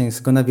same patient is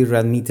going to be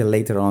readmitted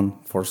later on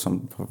for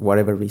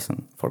whatever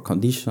reason, for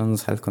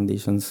conditions, health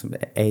conditions,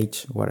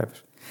 age, whatever.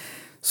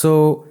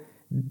 So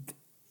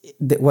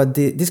what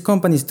this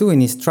company is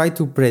doing is try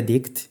to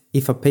predict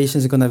if a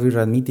patient is going to be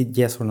readmitted,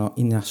 yes or no,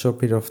 in a short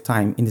period of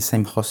time in the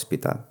same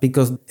hospital,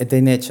 because the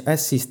NHS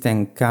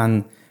system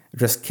can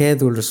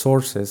reschedule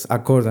resources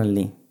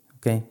accordingly.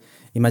 Okay.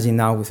 Imagine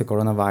now with the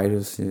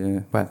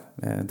coronavirus,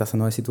 that's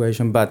another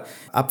situation, but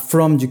up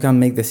front you can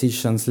make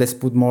decisions. Let's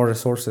put more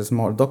resources,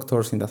 more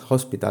doctors in that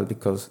hospital,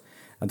 because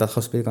that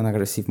hospital is going to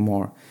receive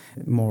more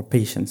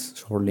patients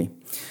shortly.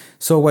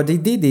 So what they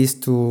did is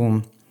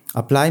to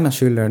apply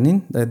machine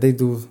learning. They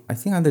do, I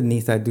think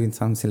underneath they're doing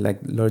something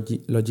like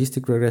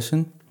logistic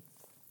regression.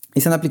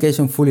 It's an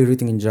application fully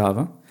written in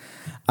Java,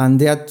 and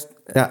they are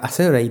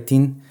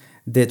accelerating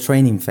the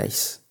training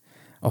phase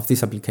of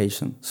this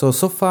application. So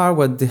far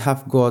what they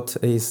have got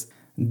is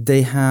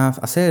they have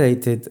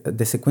accelerated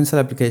the sequential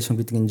application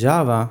written in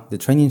Java, the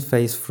training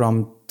phase,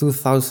 from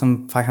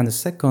 2,500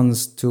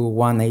 seconds to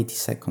 180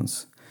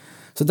 seconds.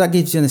 So that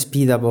gives you a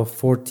speed up of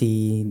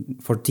 14x,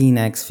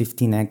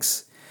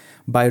 15x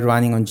by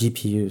running on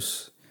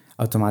GPUs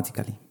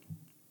automatically.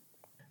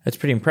 That's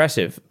pretty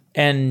impressive.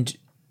 And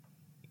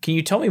can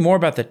you tell me more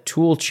about the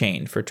tool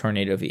chain for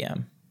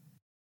TornadoVM?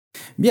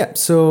 Yeah,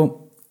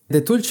 so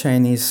The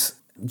toolchain is,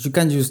 you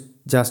can use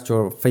just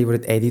your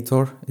favorite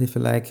editor, if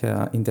you like,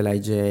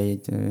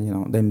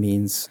 IntelliJ, the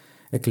means,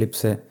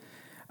 Eclipse.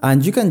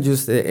 And you can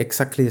use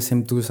exactly the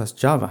same tools as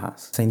Java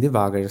has, same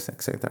debuggers,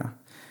 etc.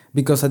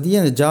 Because at the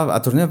end, a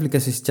Tornado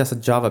application is just a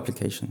Java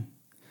application.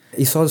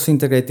 It's also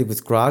integrated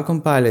with Graal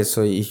compiler,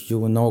 so if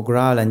you know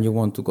Graal and you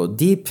want to go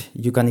deep,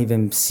 you can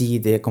even see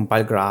the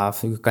compile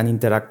graph, you can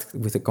interact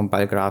with the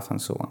compile graph and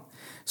so on.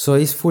 So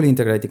it's fully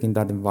integrated in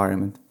that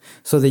environment.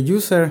 So the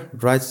user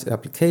writes the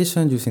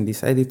application using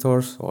these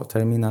editors or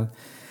terminal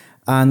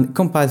and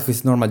compiles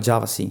with normal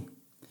Java-C.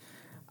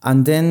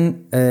 And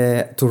then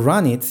to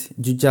run it,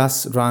 you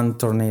just run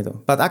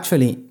Tornado. But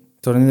actually,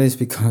 Tornado is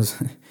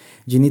because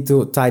you need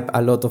to type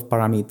a lot of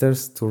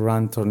parameters to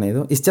run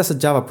Tornado. It's just a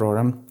Java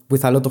program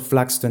with a lot of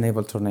flags to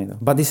enable Tornado,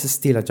 but this is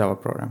still a Java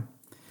program.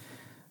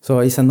 So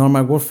it's a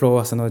normal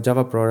workflow as another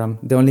Java program.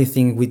 The only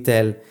thing we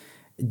tell,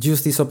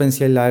 use this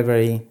OpenCL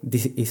library,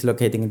 this is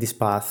located in this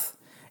path,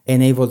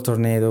 enable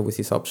Tornado with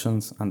these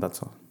options, and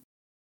that's all.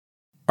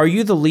 Are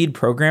you the lead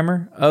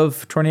programmer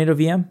of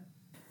TornadoVM?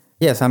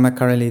 Yes, I'm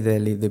currently the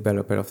lead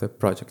developer of the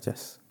project,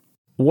 yes.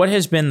 What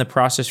has been the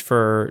process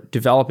for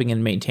developing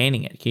and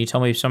maintaining it? Can you tell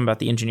me something about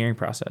the engineering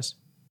process?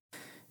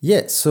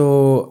 Yeah,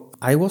 so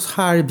I was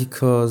hired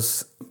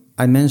because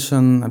I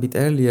mentioned a bit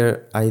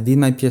earlier, I did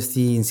my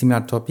PhD in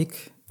similar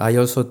topic. I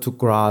also took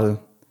Graal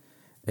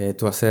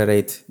to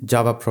accelerate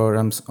Java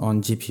programs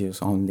on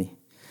GPUs only.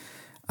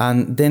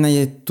 And then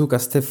I took a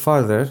step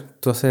further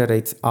to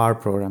accelerate R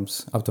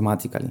programs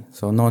automatically,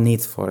 so no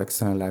need for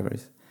external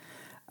libraries.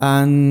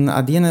 And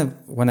at the end,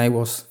 when I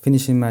was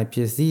finishing my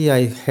PhD,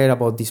 I heard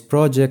about this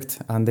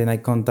project, and then I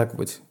contacted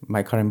with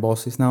my current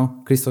bosses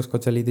now, Christos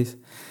Kotsalidis,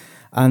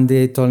 and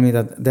they told me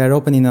that they're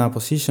opening a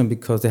position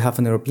because they have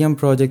an European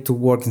project to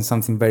work in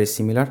something very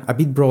similar, a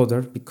bit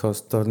broader,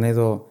 because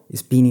Tornado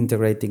is being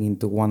integrated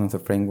into one of the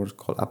frameworks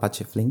called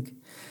Apache Flink.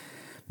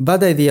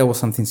 But the idea was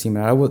something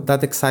similar.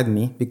 That excited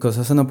me because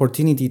it's an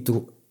opportunity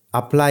to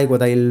apply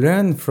what I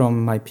learned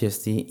from my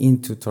PhD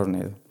into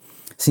Tornado.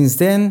 Since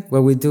then,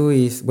 what we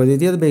did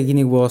at the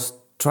beginning was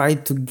try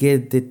to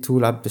get the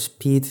tool up to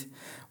speed,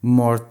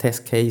 more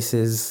test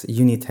cases,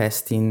 unit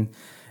testing,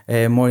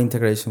 more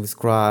integration with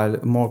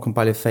Graal, more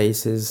compiler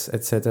phases,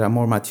 etc.,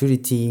 more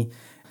maturity,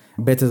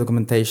 better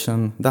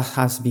documentation. That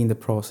has been the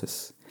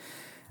process.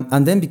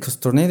 And then because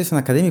Tornado is an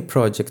academic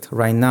project,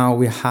 right now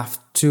we have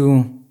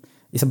to,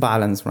 it's a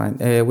balance,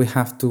 right? We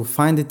have to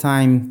find the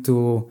time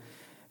to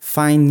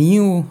find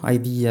new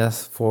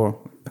ideas for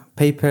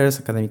papers,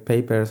 academic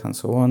papers, and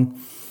so on.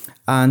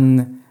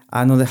 And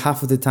another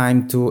half of the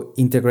time to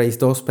integrate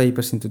those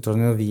papers into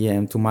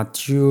TornadoVM, to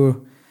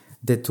mature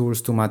the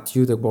tools, to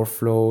mature the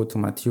workflow, to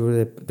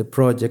mature the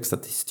projects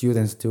that the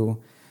students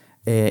do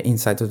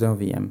inside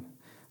TornadoVM.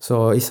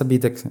 So it's a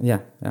bit,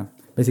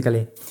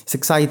 basically, it's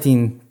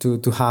exciting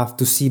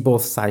to see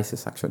both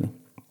sizes, actually.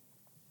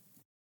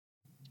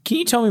 Can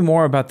you tell me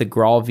more about the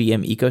Graal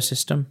VM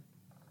ecosystem?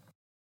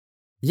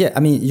 Yeah,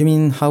 I mean, you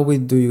mean how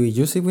do you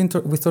use it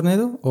with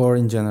Tornado or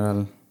in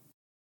general?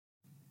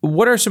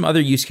 What are some other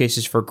use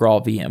cases for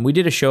Graal VM? We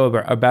did a show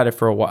about it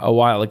for a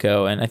while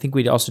ago, and I think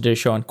we also did a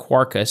show on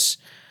Quarkus.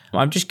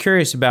 I'm just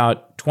curious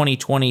about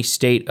 2020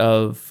 state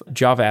of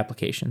Java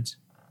applications.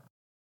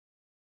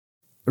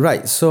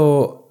 Right,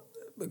 so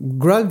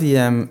Graal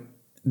VM,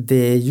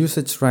 the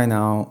usage right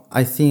now,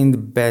 I think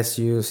the best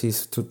use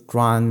is to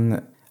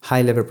run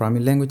high-level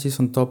programming languages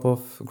on top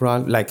of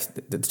Graal,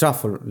 like the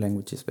truffle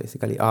languages,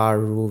 basically, R,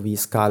 Ruby,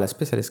 Scala,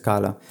 especially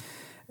Scala.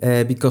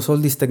 Because all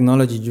this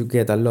technology, you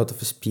get a lot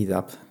of speed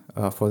up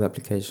for the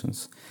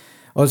applications.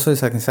 Also,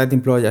 it's an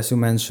exciting project, as you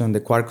mentioned,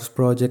 the Quarkus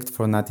project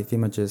for native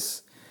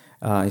images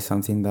is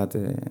something that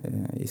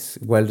is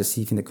well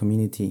received in the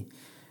community.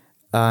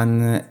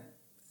 And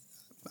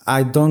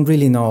I don't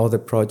really know other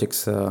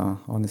projects,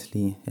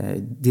 honestly,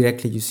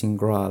 directly using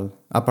Graal,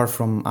 apart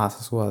from us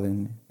as well.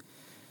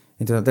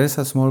 There's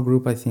a small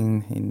group, I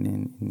think,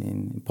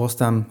 in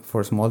Potsdam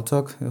for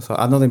Smalltalk. So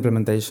another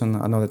implementation,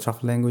 another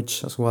truffle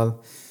language as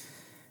well.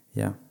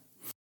 Yeah.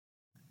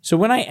 So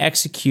when I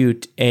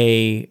execute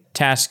a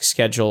task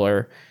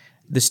scheduler,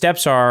 the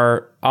steps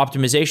are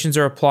optimizations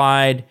are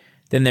applied,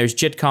 then there's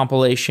JIT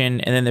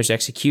compilation, and then there's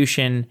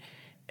execution,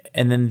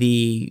 and then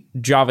the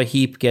Java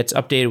heap gets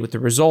updated with the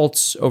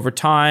results over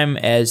time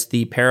as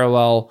the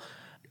parallel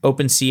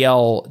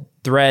OpenCL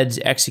threads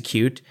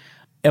execute.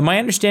 Am I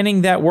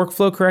understanding that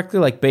workflow correctly?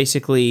 Like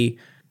basically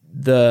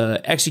the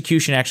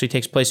execution actually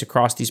takes place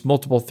across these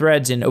multiple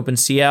threads in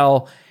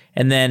OpenCL,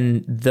 and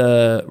then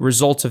the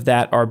results of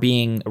that are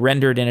being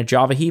rendered in a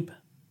Java heap?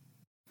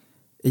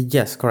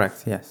 Yes,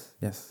 correct. Yes.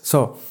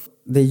 So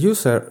the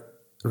user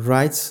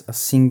writes a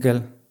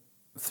single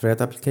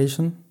thread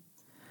application,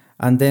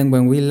 and then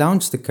when we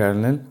launch the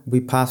kernel, we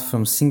pass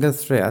from single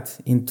thread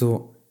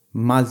into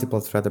multiple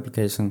thread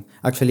application.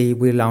 Actually,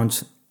 we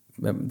launch,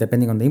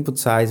 depending on the input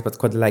size, but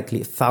quite likely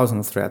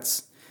 1,000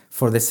 threads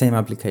for the same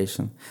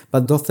application.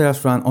 But those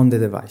threads run on the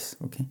device.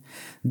 Okay.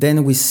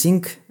 Then we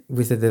sync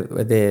with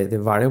the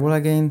variable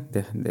again,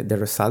 the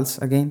results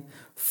again,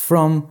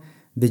 from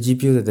the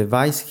GPU, the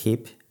device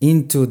heap,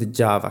 into the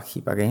Java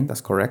heap again.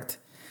 That's correct.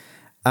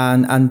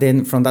 And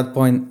then from that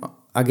point,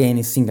 again,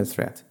 it's single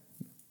thread.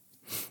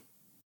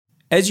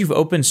 As you've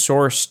open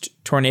sourced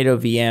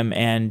TornadoVM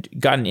and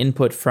gotten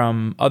input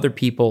from other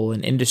people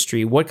in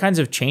industry, what kinds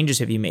of changes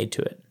have you made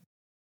to it?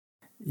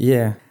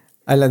 Yeah,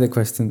 I like the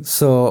question.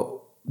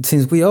 So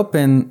since we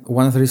open,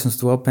 one of the reasons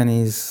to open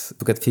is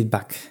to get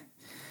feedback.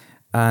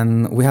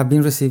 And we have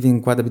been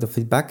receiving quite a bit of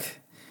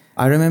feedback.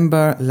 I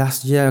remember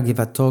last year I gave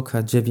a talk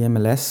at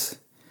JVMLS,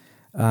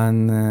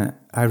 and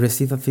I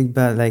received a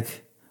feedback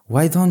like,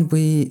 why don't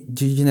we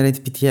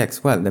generate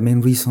PTX? Well, the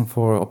main reason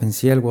for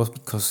OpenCL was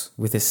because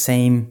it's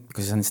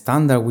a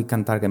standard, we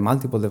can target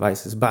multiple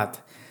devices, but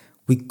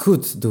we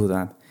could do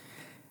that.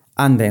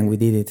 And then we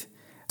did it.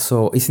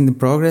 So it's in the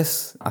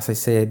progress. As I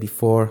said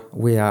before,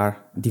 we are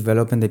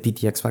developing the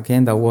PTX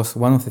backend. That was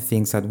one of the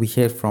things that we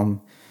heard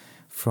from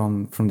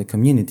the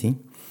community.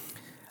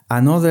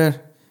 Another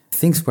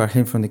things we are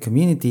hearing from the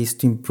community is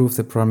to improve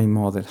the programming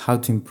model, how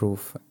to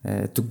improve,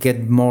 to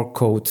get more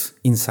code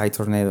inside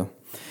Tornado.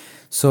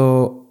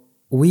 So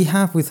we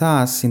have with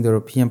us in the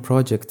European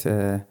project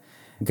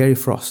Gary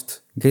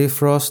Frost. Gary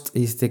Frost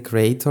is the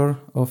creator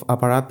of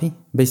AppArAPI.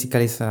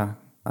 Basically, it's a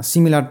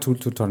similar tool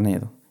to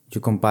Tornado. You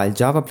compile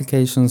Java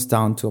applications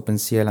down to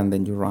OpenCL and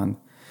then you run.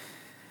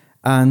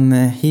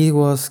 And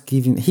he's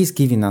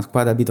giving us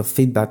quite a bit of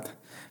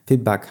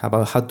feedback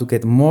about how to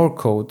get more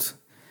code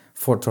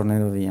for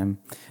TornadoVM.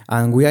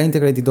 And we are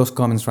integrating those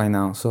comments right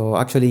now. So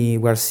actually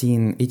we're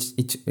seeing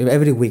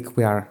every week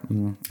we are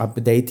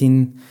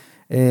updating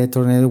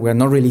Tornado. We are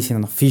not releasing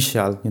an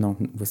official,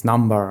 with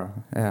number,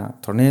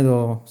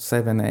 Tornado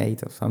 7,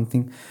 8 or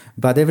something.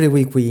 But every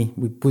week we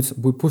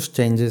push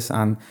changes,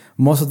 and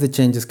most of the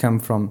changes come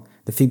from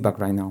the feedback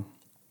right now.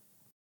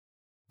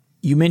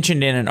 You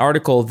mentioned in an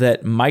article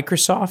that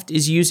Microsoft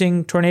is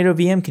using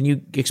TornadoVM. Can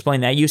you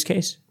explain that use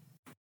case?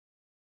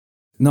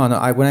 No.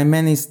 What I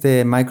meant is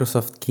the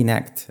Microsoft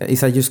Kinect.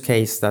 It's a use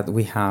case that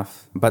we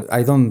have, but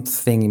I don't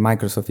think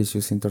Microsoft is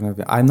using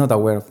TornadoVM. I'm not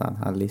aware of that,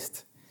 at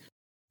least.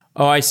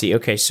 Oh, I see.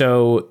 Okay,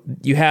 so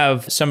you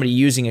have somebody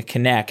using a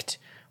Kinect,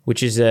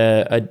 which is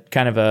a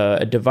kind of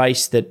a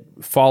device that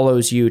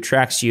follows you,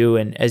 tracks you,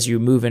 and as you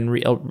move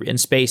in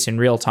space in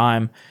real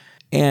time,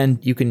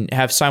 and you can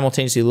have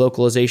simultaneously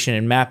localization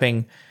and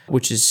mapping,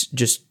 which is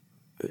just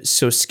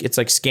so it's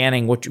like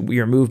scanning what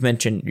your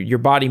movement and your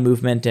body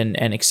movement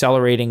and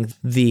accelerating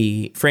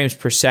the frames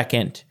per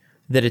second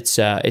that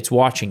it's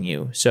watching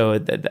you. So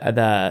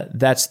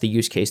that's the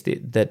use case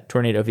that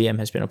TornadoVM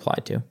has been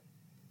applied to.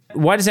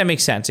 Why does that make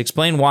sense?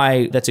 Explain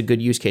why that's a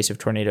good use case of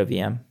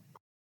TornadoVM.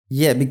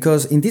 Yeah,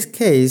 because in this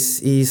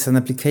case, it's an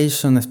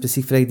application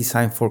specifically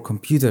designed for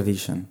computer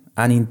vision.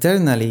 And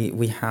internally,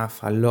 we have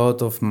a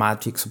lot of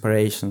matrix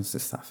operations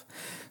and stuff.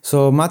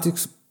 So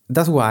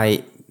that's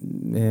why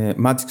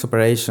matrix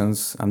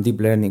operations and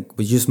deep learning,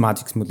 we use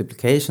matrix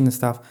multiplication and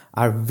stuff,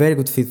 are very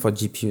good fit for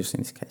GPUs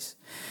in this case.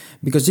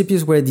 Because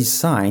GPUs were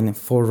designed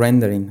for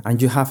rendering,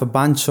 and you have a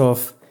bunch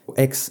of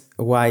X,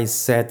 Y,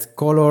 Z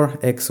color,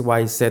 X,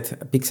 Y, Z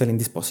pixel in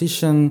this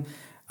position,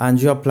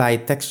 and you apply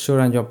texture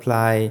and you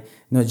apply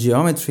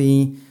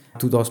geometry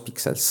to those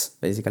pixels,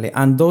 basically.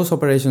 And those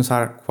operations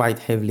are quite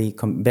heavily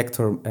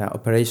vector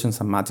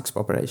operations and matrix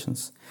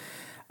operations.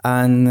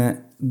 And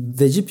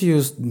the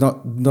GPUs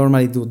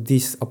normally do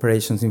these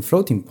operations in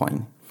floating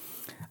point.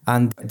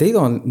 And they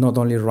don't not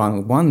only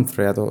run one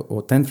thread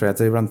or 10 threads,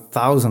 they run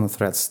thousands of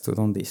threads to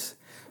do this.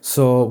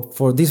 So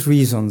for these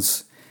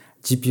reasons,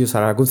 GPUs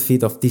are a good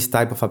fit of this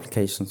type of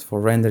applications for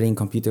rendering,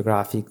 computer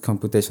graphics,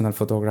 computational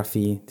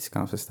photography, this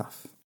kind of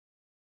stuff.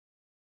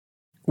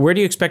 Where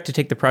do you expect to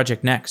take the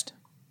project next?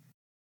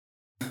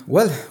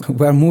 Well,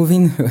 we're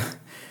moving.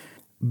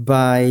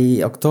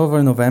 By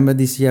October, November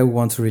this year, we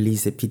want to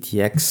release the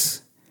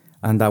PTX,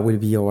 and that will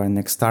be our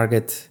next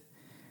target.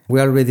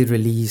 We already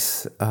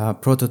released a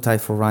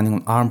prototype for running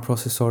on ARM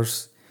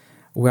processors.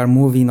 We are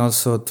moving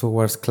also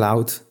towards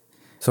cloud.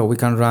 So we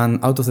can run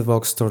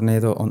out-of-the-box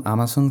Tornado on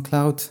Amazon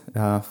Cloud,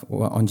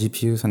 on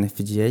GPUs and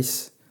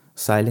FPGAs,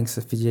 Xilinx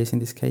FPGAs in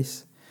this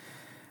case.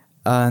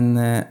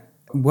 And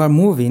we're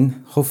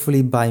moving,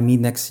 hopefully by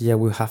mid-next year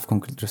we'll have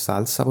concrete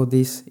results about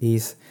this.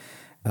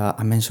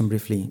 I mentioned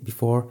briefly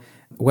before,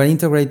 we're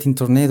integrating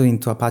Tornado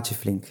into Apache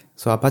Flink.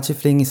 So Apache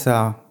Flink is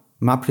a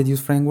MapReduce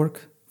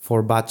framework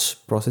for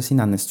batch processing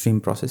and stream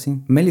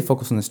processing, mainly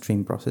focused on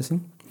stream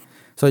processing.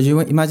 So you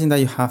imagine that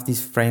you have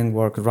this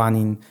framework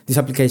running, this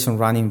application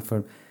running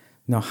for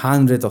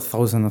hundreds of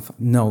thousands of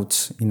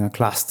nodes in a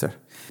cluster.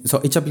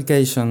 So each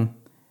application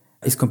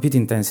is compute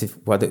intensive,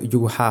 what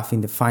you have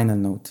in the final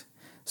node.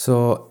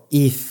 So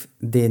if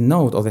the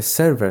node or the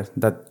server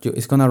that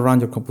is going to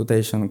run your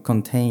computation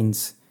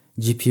contains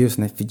GPUs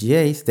and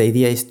FPGAs, the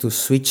idea is to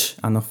switch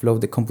and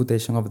offload the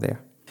computation over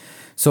there.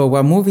 So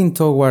we're moving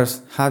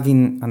towards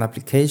having an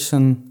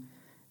application.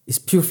 It's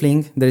pure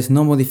Flink. There is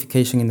no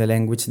modification in the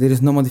language. There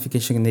is no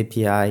modification in the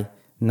API,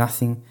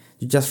 nothing.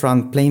 You just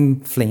run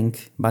plain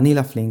Flink,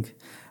 vanilla Flink,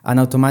 and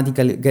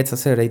automatically gets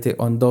accelerated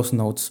on those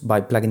nodes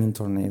by plugging in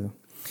Tornado.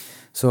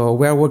 So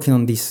we are working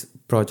on this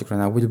project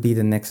right now will be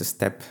the next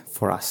step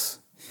for us.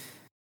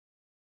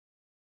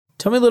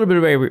 Tell me a little bit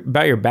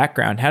about your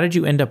background. How did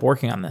you end up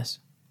working on this?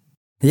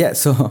 Yeah,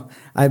 so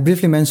I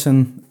briefly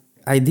mentioned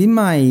I did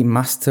my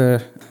master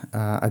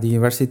at the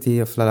University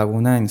of La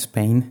Laguna in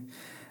Spain.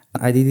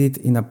 I did it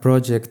in a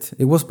project.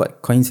 It was by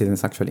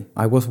coincidence, actually.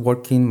 I was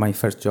working my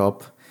first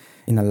job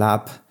in a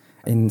lab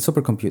in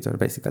supercomputer,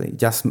 basically,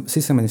 just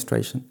system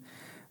administration.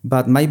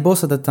 But my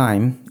boss at the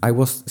time, I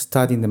was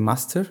studying the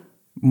master,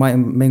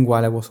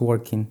 meanwhile I was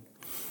working.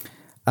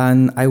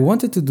 And I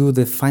wanted to do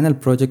the final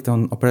project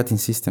on operating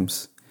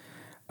systems.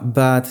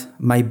 But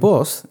my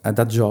boss at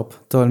that job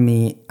told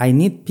me, I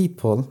need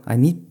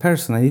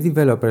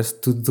developers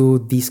to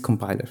do this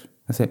compiler.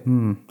 I said,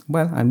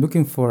 well, I'm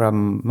looking for a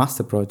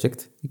master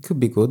project. It could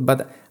be good.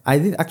 But I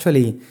did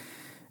actually,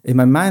 in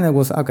my mind, I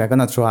was, okay, I'm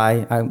going to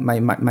try.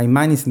 My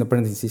mind is in the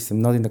operating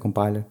system, not in the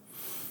compiler.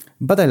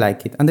 But I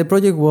like it. And the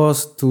project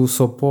was to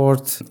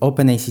support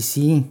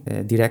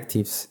OpenACC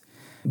directives.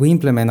 We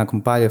implement a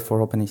compiler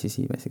for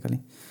OpenACC, basically.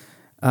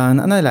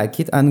 And I like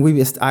it. And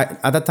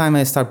at that time,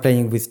 I started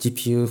playing with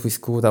GPUs,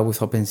 with CUDA, with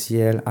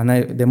OpenCL.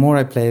 And the more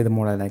I play, the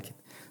more I like it.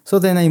 So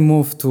then I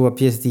moved to a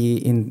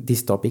PhD in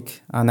this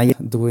topic. And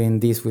I'm doing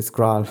this with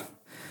Graal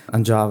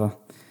and Java.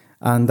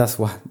 And that's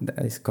what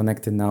is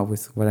connected now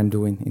with what I'm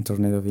doing in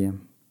TornadoVM.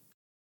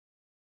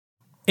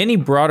 Any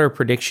broader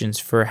predictions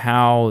for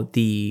how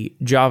the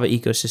Java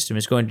ecosystem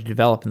is going to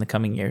develop in the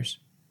coming years?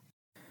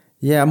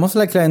 Yeah, most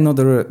likely I'm not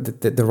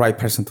the right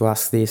person to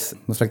ask this.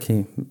 Most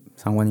likely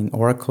someone in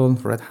Oracle,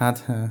 Red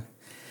Hat.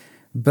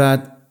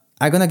 But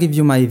I'm going to give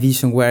you my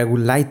vision where I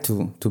would like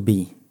to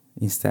be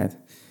instead.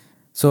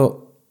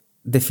 So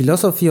the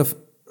philosophy of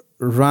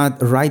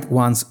write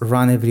once,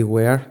 run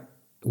everywhere,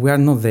 we are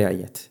not there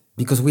yet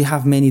because we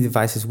have many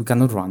devices we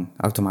cannot run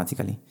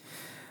automatically.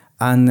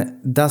 And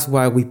that's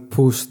why we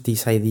push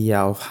this idea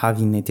of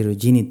having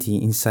heterogeneity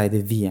inside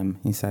the VM,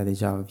 inside the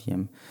Java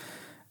VM.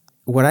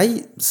 What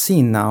I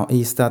see now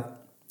is that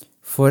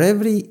for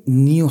every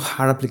new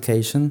hard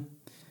application,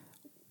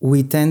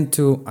 we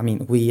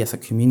as a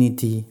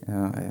community,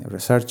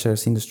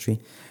 researchers, industry,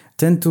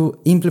 tend to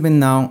implement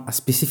now a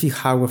specific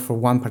hardware for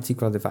one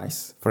particular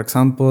device. For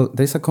example,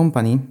 there's a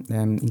company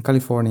in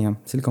California,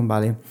 Silicon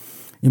Valley,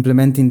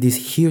 implementing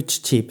this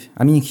huge chip.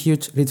 I mean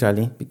huge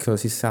literally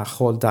because it's a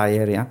whole die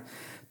area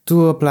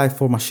to apply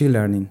for machine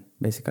learning,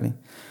 basically.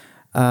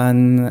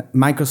 And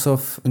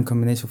Microsoft, in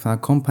combination with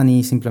other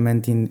companies,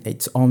 implementing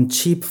its own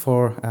chip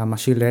for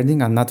machine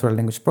learning and natural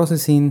language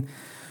processing.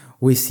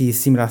 We see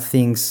similar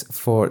things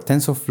for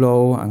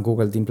TensorFlow, and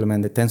Google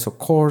implement the Tensor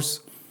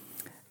cores.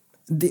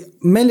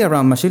 Mainly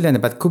around machine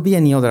learning, but could be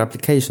any other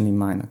application in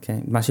mind.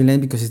 Okay, machine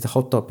learning because it's the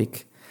hot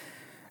topic.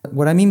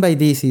 What I mean by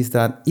this is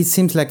that it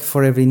seems like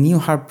for every new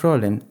hard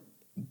problem,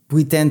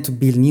 we tend to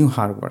build new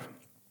hardware.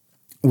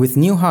 With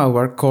new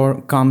hardware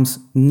comes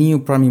new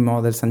programming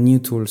models and new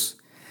tools.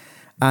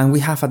 And we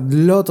have a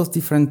lot of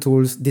different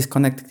tools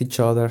disconnected each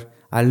other,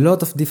 a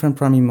lot of different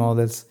programming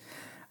models.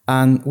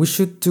 And we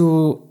should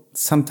do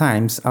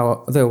sometimes the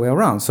other way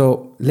around.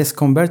 So let's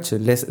converge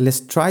it. Let's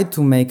try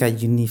to make a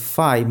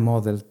unified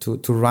model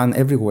to run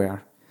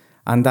everywhere.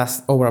 And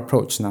that's our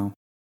approach now.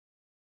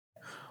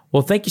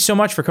 Well, thank you so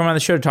much for coming on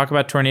the show to talk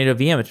about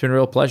TornadoVM. It's been a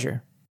real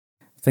pleasure.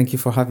 Thank you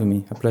for having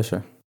me. A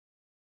pleasure.